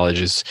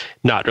self-knowledge is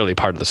not really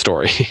part of the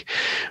story.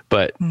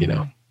 But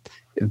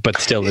but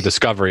still the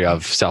discovery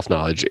of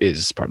self-knowledge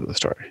is part of the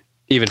story,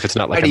 even if it's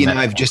not like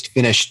I've just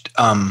finished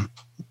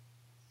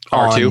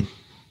R2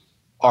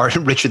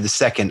 Richard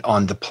II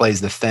on the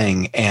plays The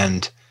Thing,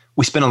 and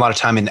we spent a lot of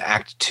time in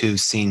Act 2,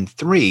 Scene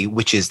 3,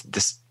 which is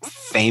this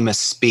famous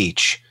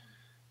speech,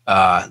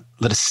 let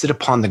us sit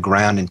upon the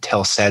ground and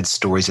tell sad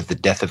stories of the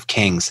death of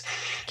kings.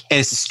 And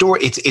it's a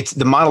story, it's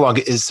the monologue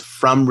is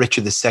from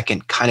Richard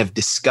II kind of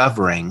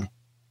discovering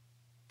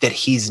that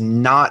he's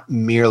not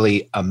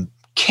merely a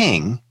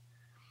king,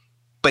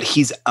 but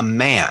he's a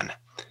man.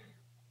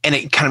 And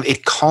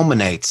it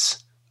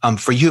culminates,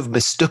 for you have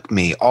mistook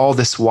me all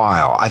this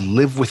while. I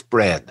live with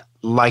bread,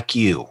 like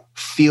you,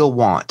 feel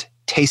want,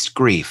 taste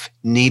grief,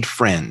 need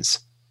friends.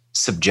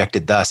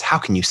 Subjected thus, how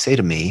can you say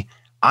to me,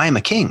 I am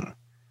a king?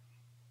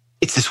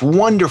 It's this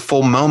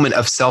wonderful moment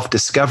of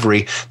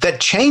self-discovery that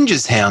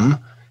changes him.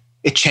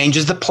 It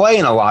changes the play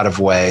in a lot of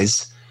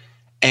ways.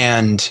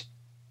 And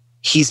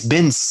he's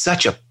been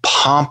such a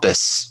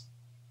pompous,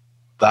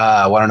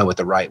 I don't know what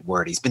the right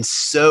word. He's been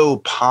so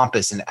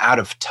pompous and out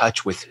of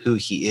touch with who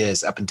he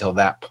is up until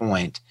that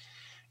point.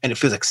 And it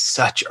feels like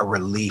such a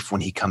relief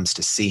when he comes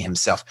to see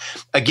himself.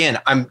 Again,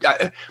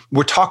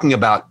 we're talking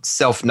about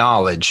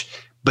self-knowledge,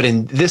 but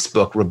in this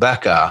book,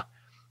 Rebecca,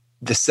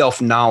 the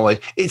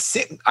self-knowledge,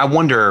 I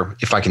wonder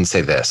if I can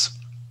say this.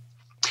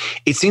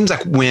 It seems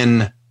like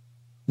when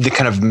the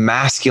kind of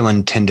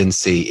masculine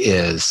tendency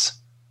is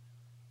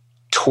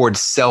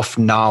towards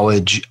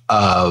self-knowledge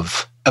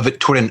of it,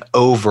 toward an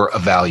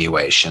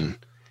over-evaluation.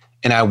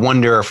 And I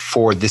wonder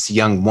for this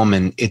young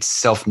woman, it's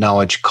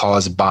self-knowledge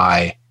caused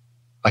by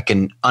like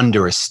an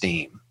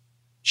underesteem.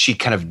 She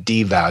kind of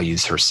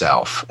devalues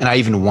herself. And I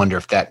even wonder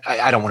if that,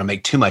 I don't want to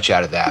make too much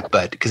out of that,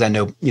 but because I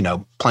know,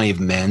 plenty of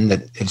men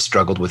that have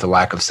struggled with a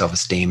lack of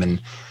self-esteem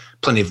and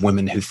plenty of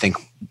women who think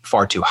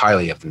far too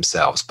highly of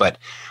themselves. But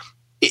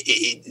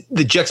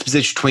the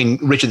juxtaposition between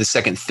Richard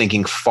II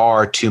thinking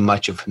far too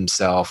much of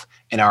himself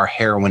and our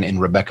heroine in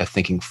Rebecca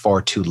thinking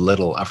far too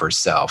little of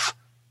herself,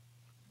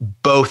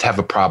 both have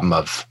a problem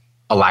of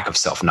a lack of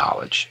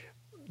self-knowledge.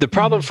 The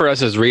problem for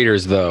us as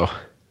readers, though,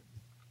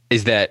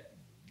 is that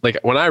like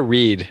when I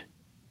read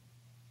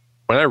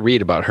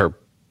about her,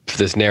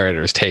 this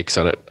narrator's takes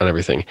on it, on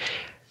everything,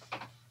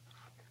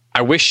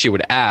 I wish she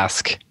would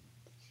ask,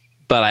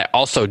 but I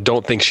also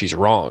don't think she's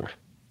wrong.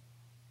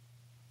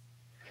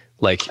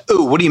 Like,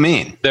 ooh, what do you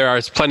mean? There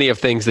are plenty of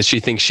things that she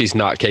thinks she's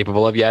not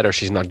capable of yet, or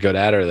she's not good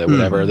at, or that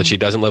whatever, that she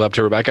doesn't live up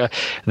to Rebecca,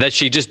 that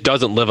she just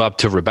doesn't live up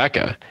to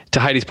Rebecca, to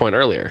Heidi's point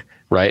earlier,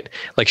 right?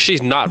 Like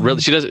she's not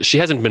really, she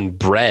hasn't been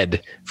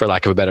bred, for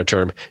lack of a better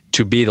term,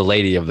 to be the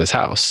lady of this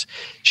house.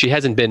 She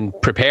hasn't been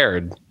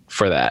prepared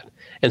for that.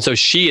 And so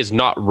she is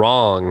not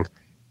wrong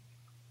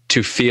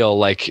to feel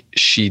like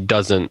she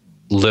doesn't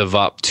live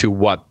up to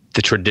what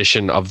the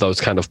tradition of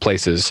those kind of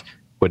places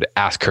would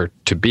ask her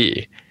to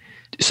be.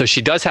 So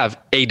she does have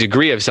a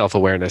degree of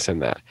self-awareness in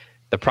that.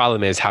 The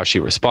problem is how she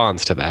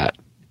responds to that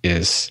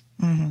is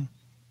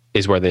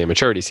where the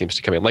immaturity seems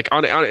to come in. Like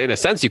in a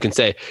sense, you can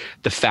say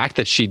the fact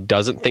that she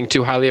doesn't think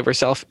too highly of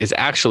herself is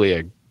actually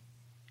a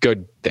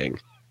good thing.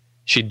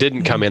 She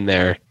didn't come in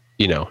there,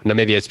 now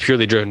maybe it's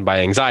purely driven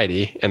by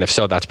anxiety. And if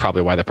so, that's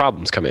probably why the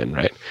problems come in,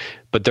 right?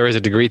 But there is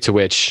a degree to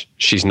which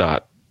she's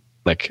not,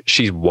 like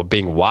she's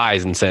being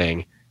wise and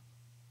saying,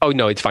 oh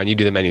no, it's fine. You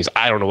do the menus.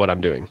 I don't know what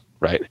I'm doing.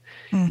 Right.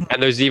 And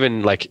there's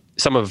even like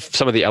some of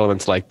the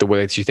elements, like the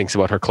way that she thinks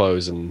about her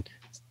clothes and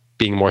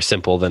being more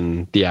simple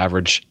than the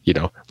average,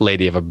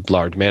 lady of a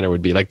large manor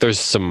would be. Like there's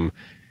some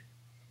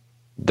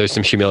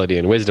humility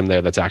and wisdom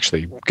there that's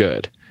actually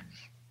good.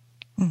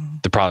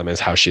 The problem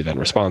is how she then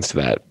responds to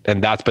that.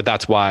 And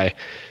that's why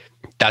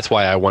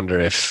I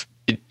wonder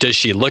does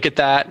she look at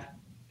that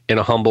in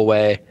a humble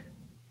way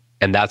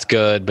and that's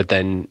good, but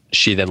then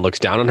she then looks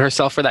down on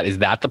herself for that? Is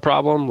that the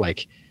problem?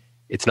 Like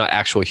it's not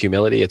actual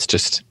humility. It's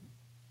just,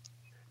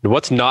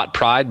 what's not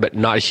pride, but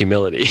not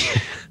humility?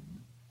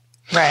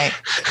 Right.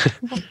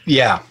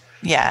 Yeah.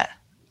 Yeah.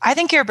 I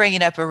think you're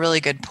bringing up a really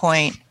good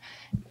point.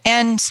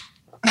 And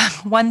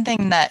one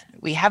thing that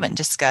we haven't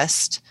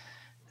discussed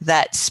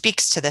that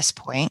speaks to this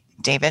point,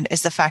 David,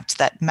 is the fact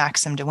that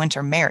Maxim de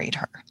Winter married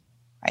her,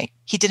 right?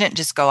 He didn't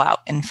just go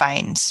out and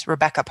find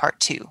Rebecca Part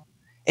 2.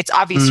 It's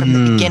obvious from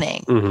the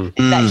beginning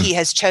that he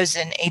has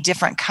chosen a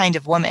different kind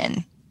of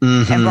woman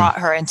and brought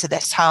her into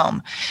this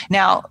home.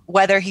 Now,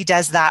 whether he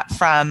does that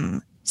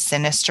from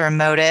sinister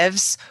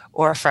motives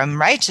or from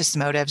righteous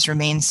motives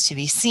remains to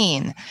be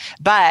seen.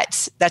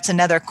 But that's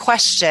another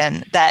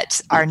question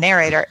that our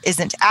narrator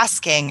isn't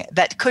asking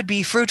that could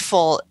be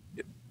fruitful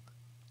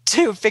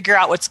to figure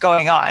out what's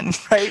going on,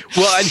 right?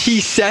 Well, and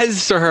he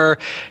says to her,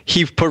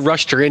 he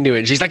rushed her into it.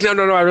 And she's like, no,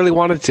 I really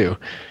wanted to.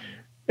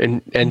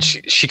 And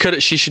she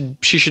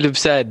should have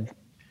said,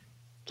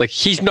 like,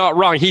 he's not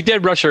wrong. He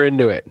did rush her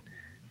into it.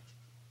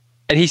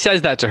 And he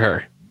says that to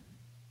her.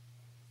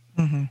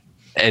 Mm-hmm.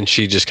 And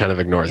she just kind of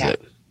ignores it.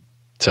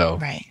 So,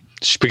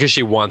 because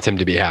she wants him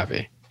to be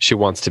happy. She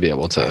wants to be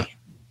able to,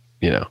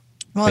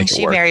 Well, and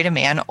she married a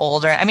man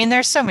older. I mean,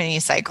 there's so many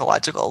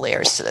psychological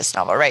layers to this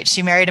novel, right?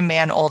 She married a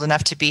man old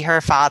enough to be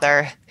her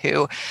father,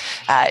 who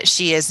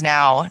she is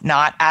now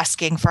not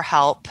asking for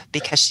help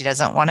because she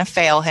doesn't want to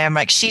fail him.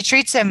 Like, she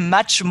treats him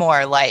much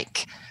more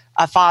like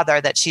a father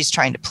that she's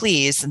trying to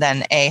please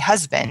than a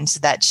husband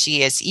that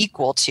she is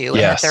equal to, and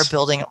that they're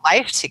building a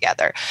life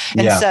together.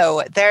 And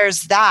so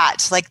there's that.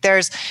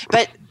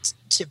 But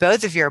to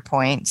both of your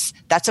points,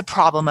 that's a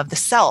problem of the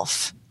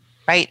self.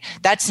 Right?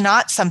 That's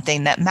not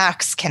something that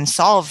Max can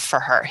solve for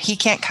her. He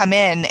can't come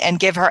in and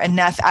give her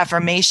enough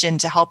affirmation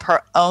to help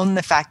her own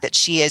the fact that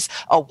she is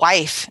a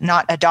wife,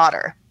 not a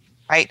daughter.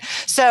 Right?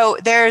 So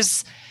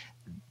there's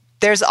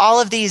all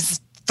of these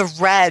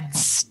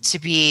threads to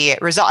be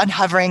resolved, and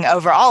hovering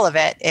over all of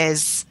it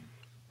is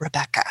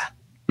Rebecca.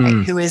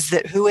 Right? Who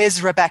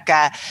is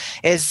Rebecca?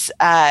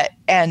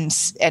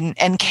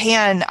 And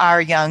can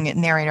our young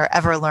narrator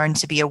ever learn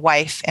to be a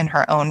wife in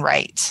her own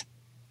right?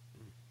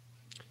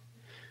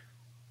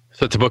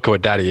 So it's a book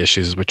about daddy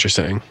issues is what you're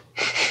saying.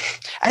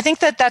 I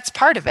think that that's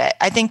part of it.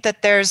 I think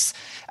that there is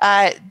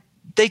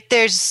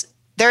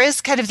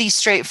kind of the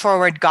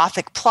straightforward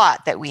Gothic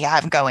plot that we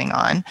have going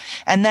on.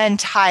 And then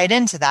tied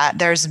into that,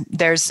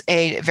 there's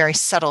a very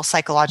subtle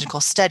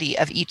psychological study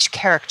of each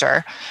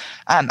character.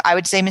 I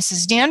would say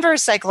Mrs.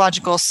 Danvers'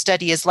 psychological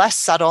study is less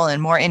subtle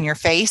and more in your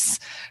face.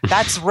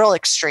 That's real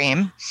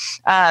extreme.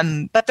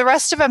 But the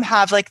rest of them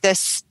have like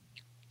this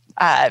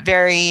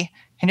very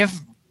kind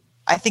of,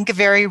 I think, a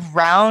very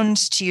round,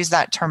 to use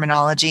that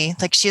terminology.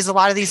 Like, she has a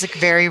lot of these like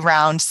very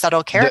round,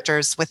 subtle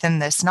characters within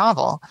this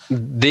novel.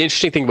 The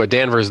interesting thing about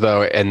Danvers,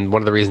 though, and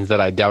one of the reasons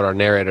that I doubt our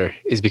narrator,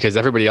 is because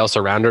everybody else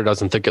around her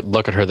doesn't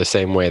look at her the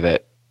same way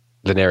that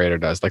the narrator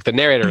does. Like, the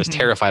narrator is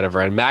terrified of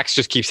her, and Max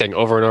just keeps saying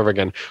over and over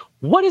again,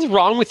 "What is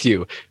wrong with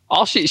you?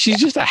 She's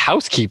just a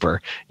housekeeper,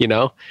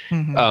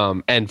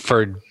 And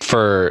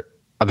for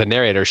the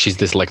narrator, she's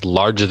this like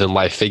larger than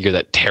life figure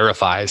that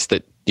terrifies.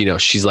 That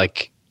she's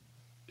like.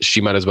 She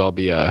might as well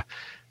be an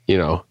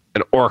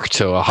orc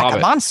to a hobbit. Like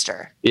a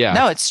monster. Yeah.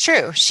 No, it's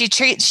true. She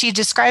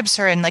describes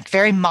her in like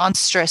very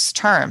monstrous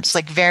terms,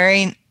 like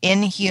very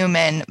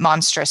inhuman,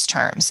 monstrous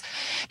terms.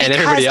 And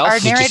everybody else, our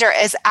narrator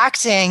is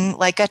acting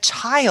like a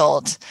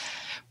child,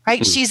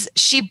 right?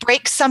 She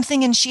breaks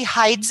something and she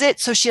hides it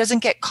so she doesn't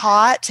get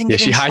caught and get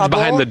in trouble. She hides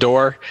behind the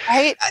door.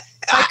 Right?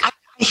 I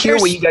hear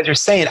what you guys are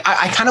saying.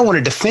 I kind of want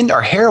to defend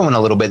our heroine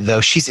a little bit, though.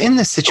 She's in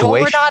this situation.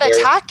 Well, we're not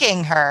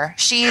attacking her.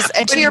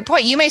 And to your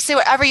point, you may say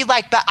whatever you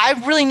like, but I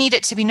really need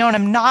it to be known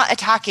I'm not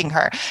attacking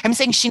her. I'm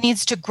saying she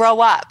needs to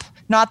grow up,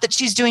 not that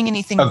she's doing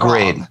anything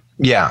wrong.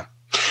 Yeah.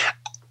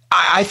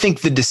 I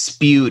think the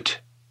dispute,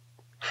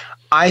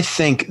 I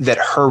think that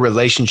her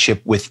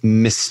relationship with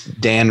Miss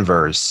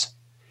Danvers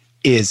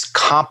is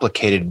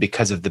complicated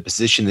because of the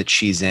position that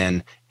she's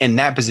in, and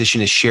that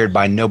position is shared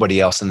by nobody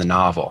else in the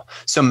novel.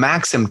 So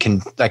Maxim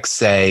can like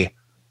say,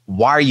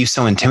 "Why are you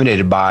so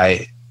intimidated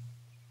by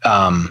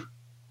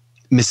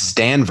Mrs.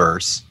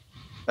 Danvers?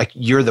 Like,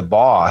 you're the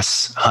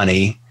boss,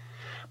 honey."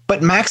 But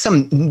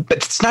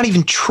it's not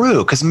even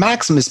true, because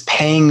Maxim is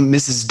paying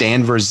Mrs.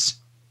 Danvers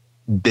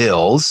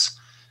bills.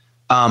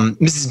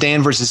 Mrs.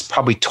 Danvers is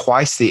probably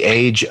twice the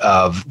age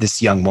of this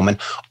young woman.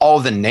 All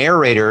the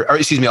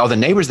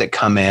neighbors that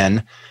come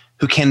in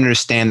who can't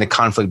understand the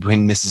conflict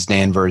between Mrs.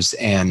 Danvers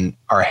and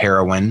our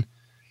heroine,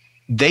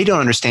 they don't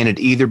understand it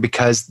either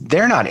because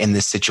they're not in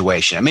this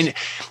situation. I mean,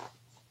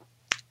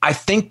 I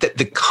think that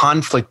the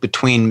conflict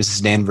between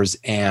Mrs. Danvers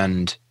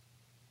and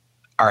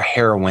our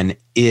heroine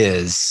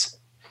is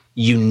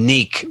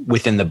unique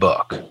within the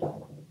book.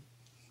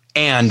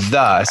 And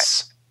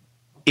thus,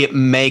 it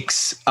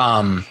makes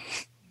our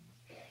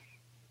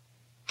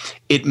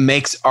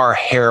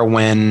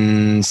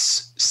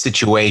heroine's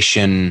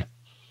situation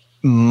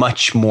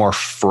much more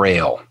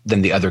frail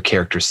than the other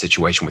character's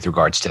situation with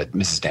regards to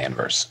Mrs.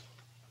 Danvers.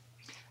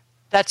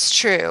 That's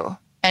true.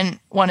 And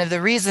one of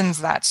the reasons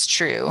that's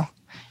true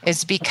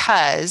is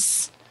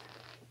because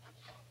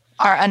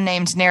our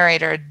unnamed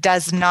narrator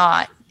does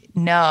not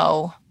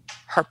know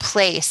her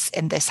place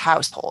in this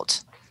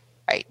household,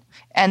 right?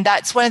 And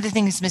that's one of the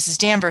things Mrs.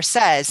 Danvers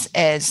says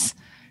is,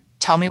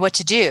 "Tell me what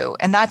to do."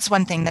 And that's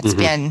one thing that's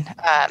been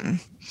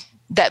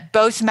that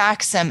both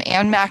Maxim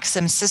and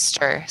Maxim's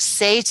sister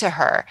say to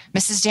her.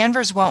 Mrs.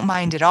 Danvers won't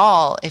mind at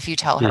all if you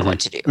tell her what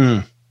to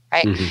do,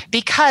 right?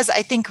 Because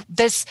I think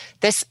this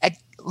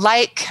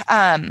like,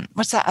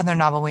 what's that other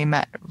novel we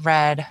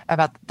read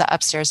about the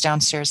upstairs,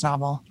 downstairs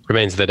novel?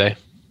 Remains of the Day.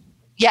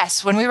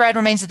 Yes. When we read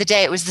Remains of the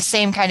Day, it was the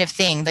same kind of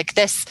thing. Like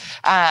this,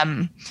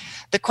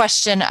 the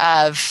question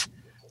of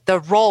the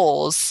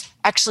roles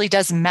actually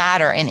does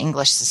matter in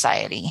English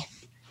society.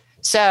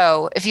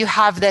 So if you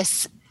have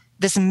this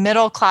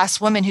middle-class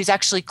woman who's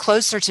actually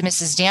closer to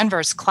Mrs.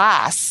 Danvers'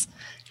 class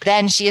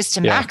than she is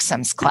to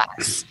Maxim's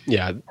class.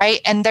 Yeah.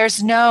 Right. And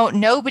there's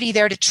nobody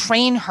there to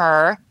train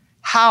her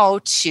how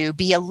to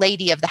be a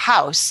lady of the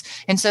house.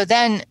 And so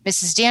then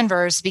Mrs.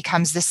 Danvers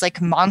becomes this like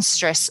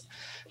monstrous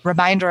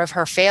reminder of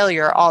her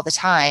failure all the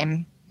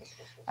time.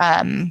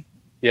 And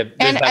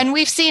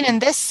we've seen in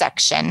this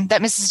section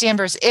that Mrs.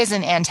 Danvers is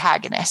an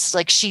antagonist.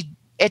 Like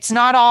it's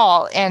not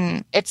all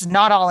in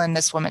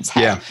this woman's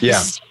head. Yeah.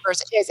 Mrs.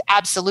 Danvers is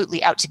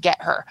absolutely out to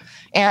get her.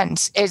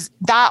 And is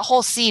that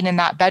whole scene in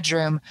that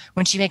bedroom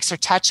when she makes her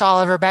touch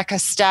all of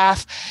Rebecca's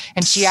stuff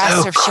and she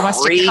asks her if she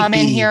wants to come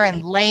in here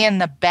and lay in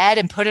the bed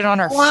and put it on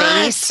her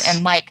face.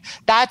 And like,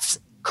 that's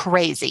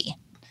crazy.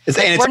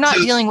 We're not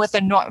dealing with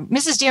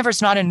Mrs.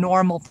 Danvers, not a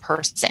normal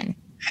person.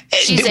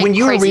 When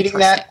you were reading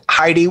that,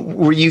 Heidi,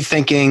 were you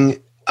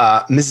thinking,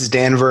 Mrs.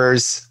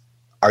 Danvers,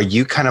 are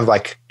you kind of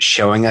like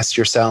showing us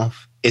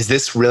yourself? Is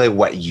this really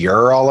what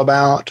you're all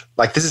about?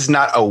 Like, this is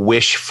not a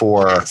wish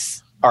for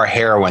our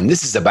heroine.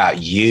 This is about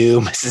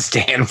you, Mrs.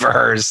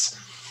 Danvers.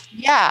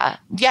 Yeah.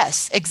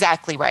 Yes,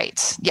 exactly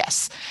right.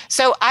 Yes.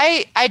 So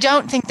I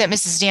don't think that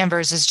Mrs.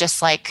 Danvers is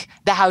just like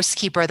the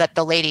housekeeper that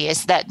the lady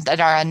is that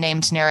our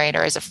unnamed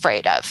narrator is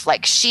afraid of.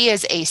 Like, she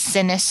is a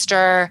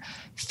sinister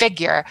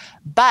figure,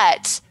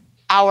 but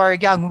our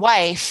young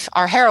wife,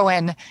 our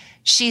heroine,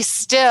 she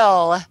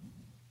still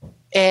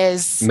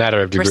is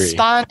matter of degree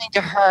responding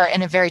to her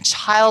in a very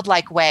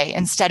childlike way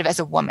instead of as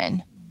a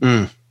woman.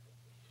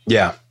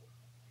 Yeah.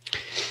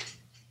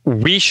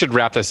 We should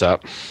wrap this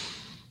up.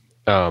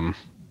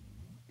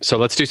 So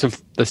let's do some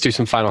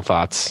final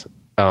thoughts.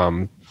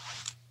 Tim,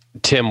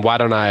 why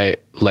don't I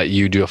let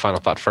you do a final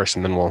thought first,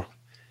 and then we'll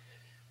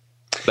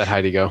let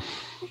Heidi go.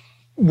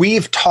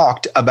 We've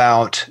talked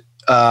about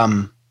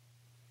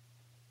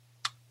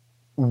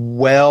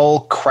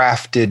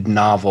well-crafted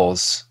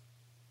novels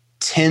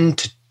tend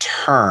to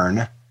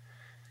turn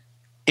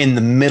in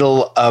the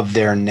middle of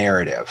their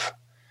narrative.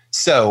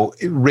 So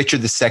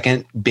Richard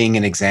II being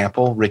an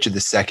example, Richard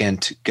II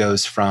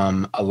goes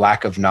from a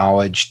lack of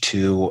knowledge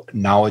to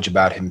knowledge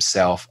about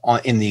himself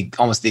in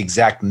almost the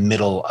exact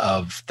middle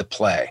of the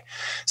play.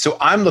 So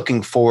I'm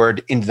looking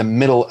forward into the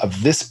middle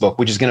of this book,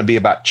 which is going to be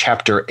about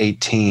chapter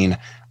 18.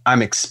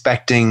 I'm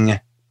expecting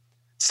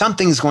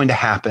something's going to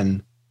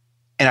happen.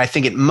 And I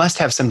think it must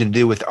have something to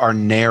do with our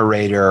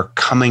narrator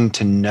coming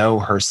to know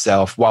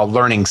herself while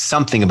learning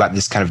something about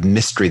this kind of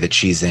mystery that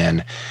she's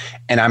in.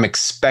 And I'm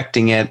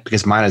expecting it,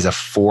 because mine is a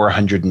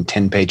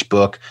 410-page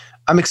book,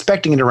 I'm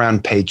expecting it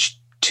around page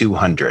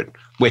 200,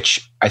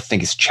 which I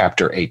think is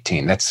chapter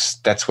 18.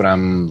 That's what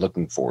I'm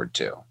looking forward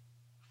to.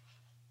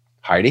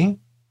 Heidi?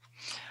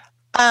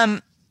 I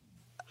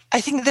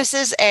think this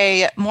is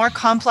a more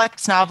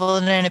complex novel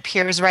than it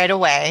appears right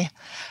away,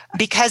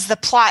 because the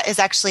plot is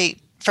actually,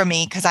 for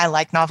me, because I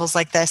like novels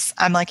like this,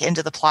 I'm like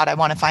into the plot. I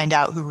want to find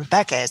out who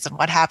Rebecca is and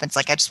what happens.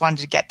 Like, I just wanted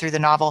to get through the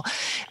novel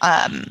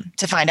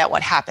to find out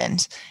what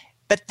happened.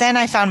 But then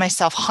I found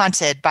myself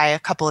haunted by a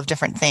couple of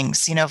different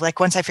things. You know, like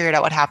once I figured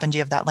out what happened, you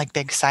have that like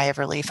big sigh of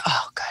relief.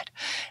 Oh, good.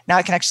 Now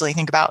I can actually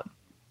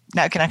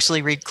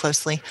read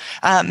closely.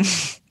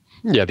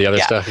 The other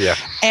stuff. Yeah.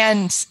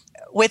 And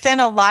within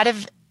a lot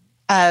of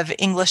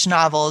English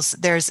novels,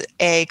 there's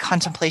a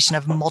contemplation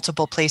of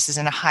multiple places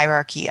in a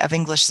hierarchy of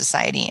English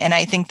society. And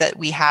I think that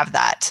we have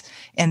that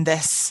in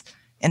this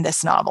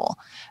novel.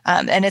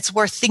 And it's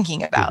worth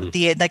thinking about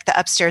the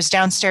upstairs,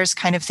 downstairs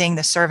kind of thing,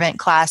 the servant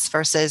class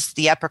versus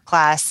the upper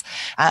class.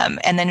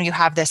 And then you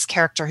have this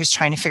character who's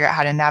trying to figure out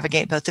how to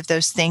navigate both of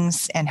those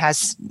things and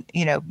has,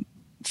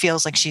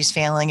 feels like she's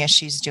failing as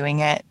she's doing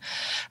it.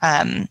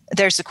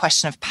 There's a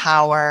question of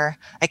power.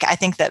 Like, I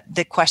think that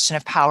the question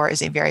of power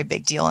is a very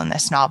big deal in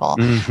this novel.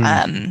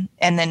 And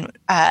then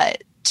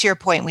to your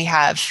point, we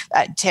have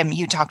Tim.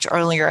 You talked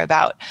earlier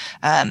about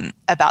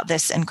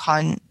this in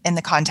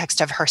the context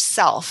of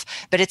herself,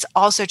 but it's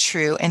also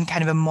true in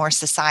kind of a more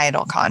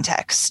societal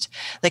context.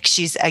 Like,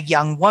 she's a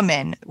young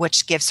woman,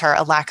 which gives her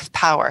a lack of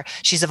power.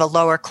 She's of a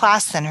lower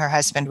class than her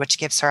husband, which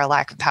gives her a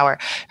lack of power.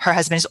 Her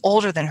husband is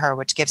older than her,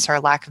 which gives her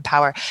a lack of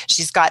power.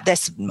 She's got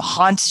this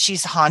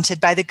she's haunted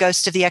by the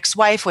ghost of the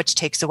ex-wife, which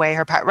takes away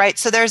her power. Right.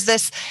 So there's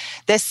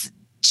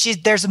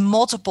there's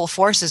multiple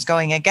forces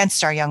going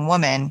against our young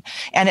woman.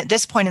 And at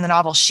this point in the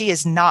novel, she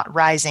is not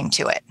rising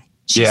to it.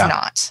 She's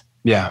not.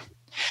 Yeah.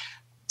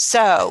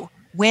 So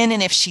when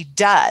and if she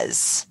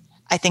does,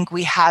 I think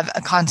we have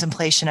a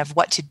contemplation of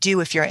what to do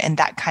if you're in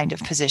that kind of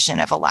position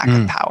of a lack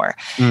of power.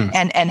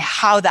 And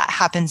how that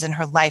happens in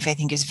her life, I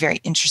think, is very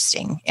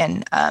interesting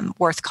and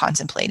worth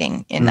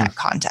contemplating in that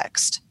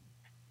context.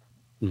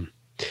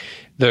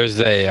 There's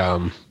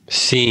a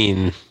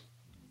scene,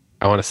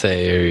 I want to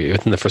say,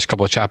 within the first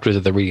couple of chapters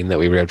of the reading that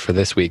we read for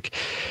this week,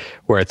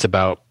 where it's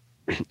about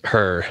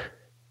her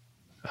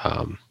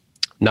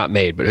not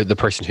maid, but the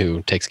person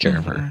who takes care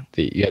of her.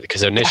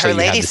 Because initially you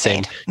had the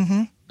same,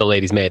 the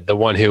lady's maid, the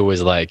one who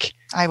was like,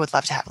 I would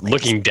love to have a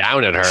looking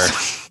down at her.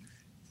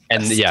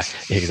 And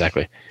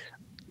exactly.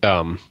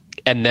 And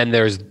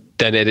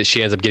then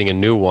she ends up getting a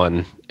new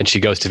one, and she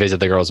goes to visit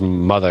the girl's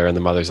mother, and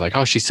the mother's like,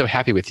 oh, she's so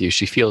happy with you.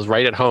 She feels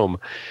right at home.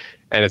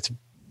 And it's,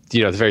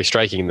 it's very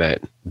striking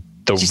that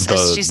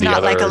she's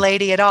not like a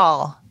lady at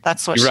all.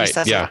 That's what she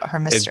says about her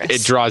mistress.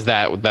 It draws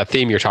that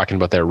theme you're talking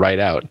about there right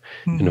out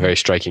in a very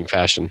striking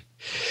fashion.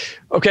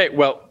 Okay,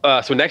 well,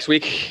 so next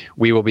week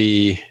we will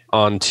be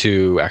on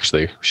to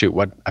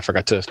I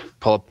forgot to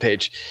pull up the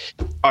page.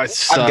 I've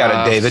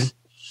got it, David.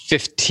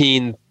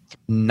 15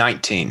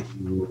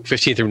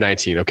 through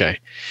 19. Okay.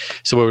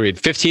 So we'll read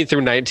 15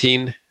 through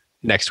 19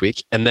 next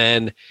week. And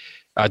then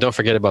don't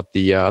forget about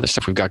the other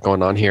stuff we've got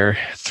going on here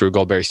through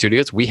Goldberry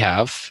Studios. We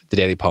have the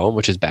Daily Poem,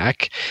 which is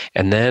back.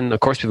 And then,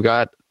 of course, we've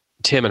got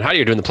Tim and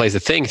Heidi are doing the Plays the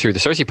Thing through the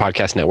Cersei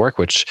Podcast Network,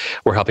 which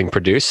we're helping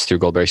produce through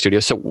Goldberry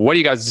Studios. So what are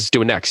you guys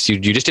doing next? You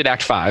just did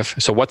Act 5.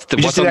 So what's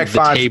on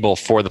the table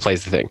for the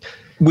Plays the Thing?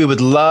 We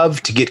would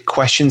love to get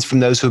questions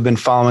from those who have been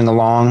following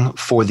along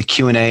for the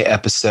Q&A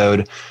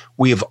episode.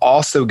 We have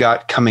also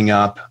got coming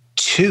up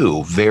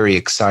 2 very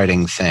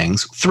exciting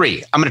things.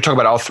 3. I'm going to talk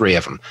about all 3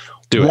 of them.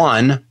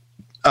 One,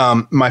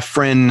 my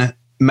friend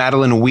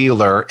Madeline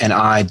Wheeler and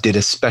I did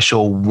a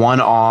special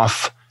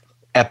one-off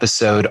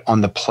episode on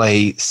the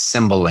play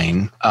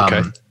Cymbeline.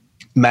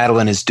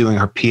 Madeline is doing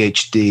her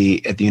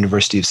PhD at the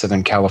University of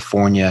Southern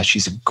California.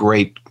 She's a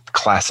great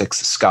classics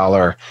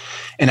scholar,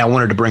 and I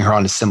wanted to bring her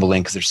on to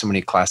Cymbeline because there's so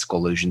many classical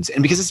allusions,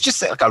 and because it's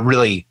just like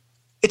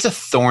it's a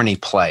thorny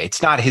play.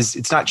 It's not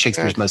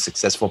Shakespeare's most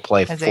successful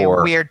play for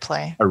a weird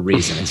play. A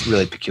reason. It's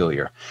really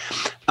peculiar.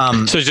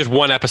 So it's just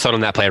one episode on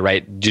that play,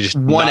 right? Just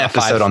one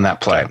episode on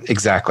that play.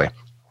 Exactly.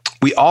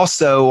 We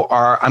also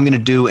I'm going to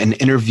do an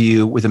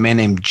interview with a man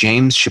named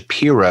James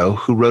Shapiro,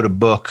 who wrote a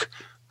book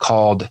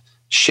called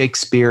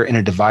Shakespeare in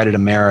a Divided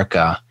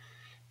America.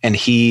 And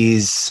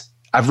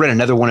I've read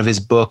another one of his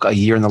book, A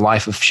Year in the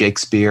Life of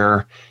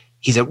Shakespeare.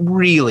 He's a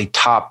really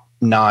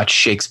top-notch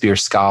Shakespeare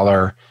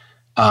scholar.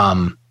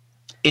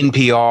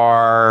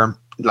 NPR,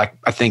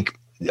 I think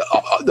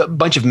a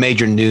bunch of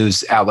major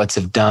news outlets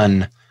have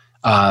done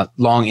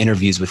long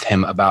interviews with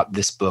him about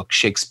this book,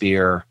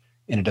 Shakespeare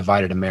in a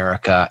Divided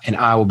America. And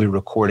I will be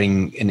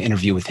recording an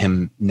interview with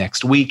him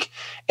next week.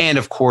 And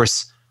of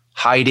course,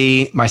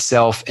 Heidi,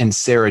 myself, and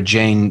Sarah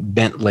Jane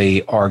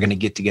Bentley are going to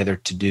get together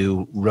to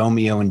do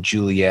Romeo and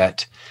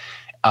Juliet,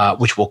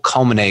 which will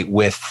culminate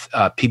with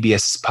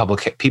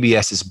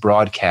PBS's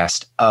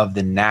broadcast of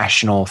the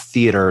National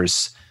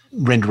Theater's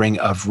rendering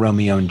of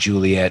Romeo and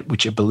Juliet,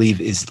 which I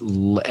believe is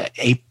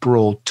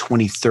April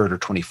 23rd or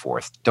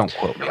 24th. Don't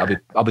quote me.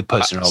 I'll be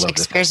posting it all over.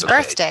 Shakespeare's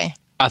birthday.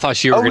 I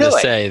thought you were going to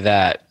say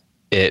that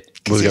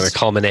it was going to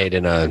culminate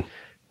in a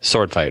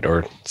sword fight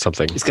or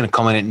something. It's going to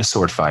culminate in a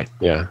sword fight.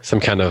 Yeah, some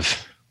kind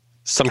of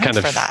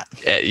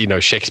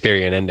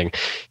Shakespearean ending.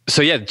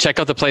 So yeah, check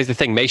out the Plays the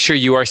Thing. Make sure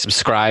you are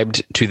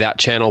subscribed to that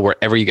channel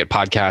wherever you get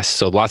podcasts.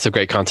 So lots of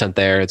great content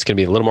there. It's going to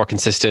be a little more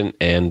consistent.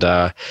 And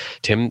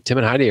Tim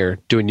and Heidi are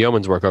doing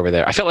yeoman's work over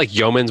there. I felt like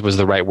yeoman's was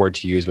the right word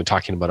to use when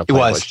talking about a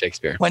play about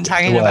Shakespeare. When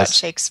talking about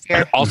Shakespeare.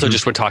 And also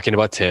just when talking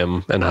about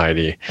Tim and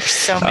Heidi.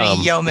 So many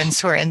yeomans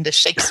who are into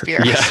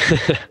Shakespeare. Yeah.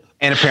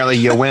 And apparently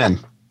you win.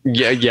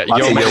 Yo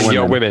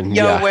women.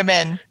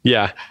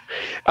 Yeah.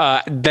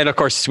 Then of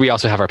course we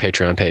also have our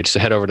Patreon page. So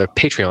head over to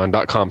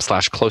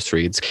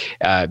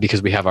patreon.com/closereads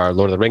because we have our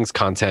Lord of the Rings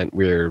content.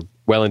 We're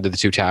well into the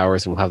 2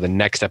 Towers, and we'll have the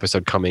next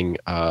episode coming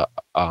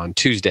on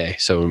Tuesday.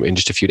 So in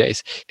just a few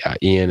days,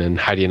 Ian and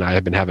Heidi and I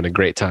have been having a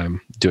great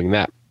time doing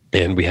that.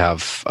 And we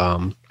have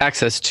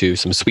access to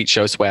some sweet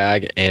show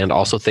swag and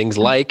also things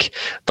like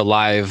the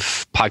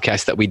live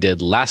podcast that we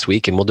did last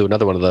week. And we'll do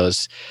another one of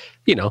those,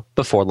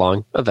 before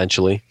long,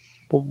 eventually.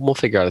 We'll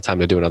figure out a time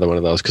to do another one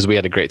of those because we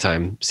had a great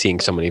time seeing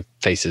so many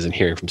faces and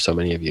hearing from so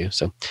many of you.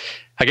 So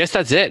I guess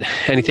that's it.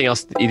 Anything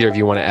else either of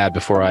you want to add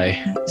before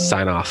I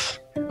sign off?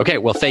 Okay,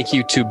 well, thank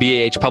you to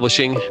BAH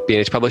Publishing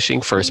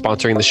for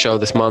sponsoring the show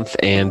this month.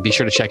 And be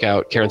sure to check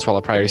out Karen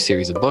Swallow Prior's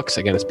series of books.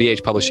 Again, it's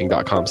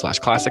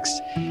bahpublishing.com/classics.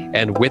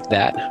 And with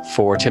that,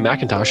 for Tim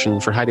McIntosh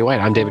and for Heidi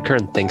White, I'm David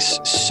Kern. Thanks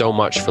so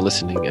much for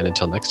listening. And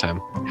until next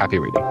time, happy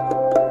reading.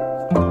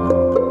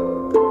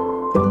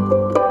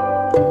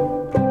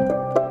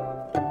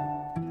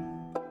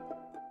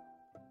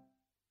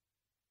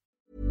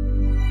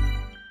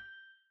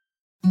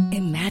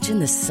 Imagine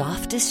the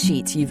softest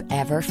sheets you've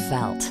ever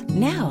felt.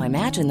 Now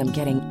imagine them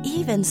getting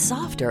even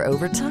softer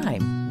over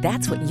time.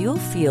 That's what you'll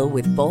feel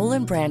with Boll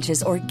 &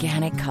 Branch's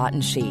organic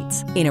cotton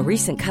sheets. In a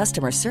recent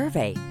customer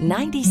survey,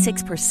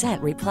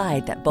 96%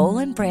 replied that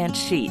Boll & Branch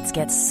sheets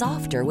get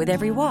softer with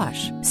every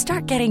wash.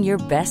 Start getting your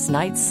best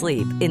night's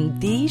sleep in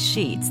these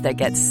sheets that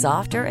get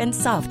softer and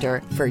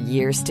softer for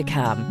years to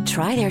come.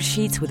 Try their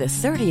sheets with a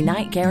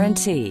 30-night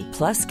guarantee.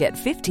 Plus, get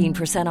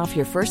 15% off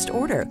your first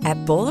order at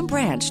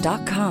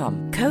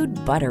bollandbranch.com. Code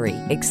BUTTERY.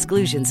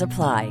 Exclusions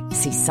apply.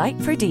 See site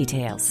for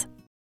details.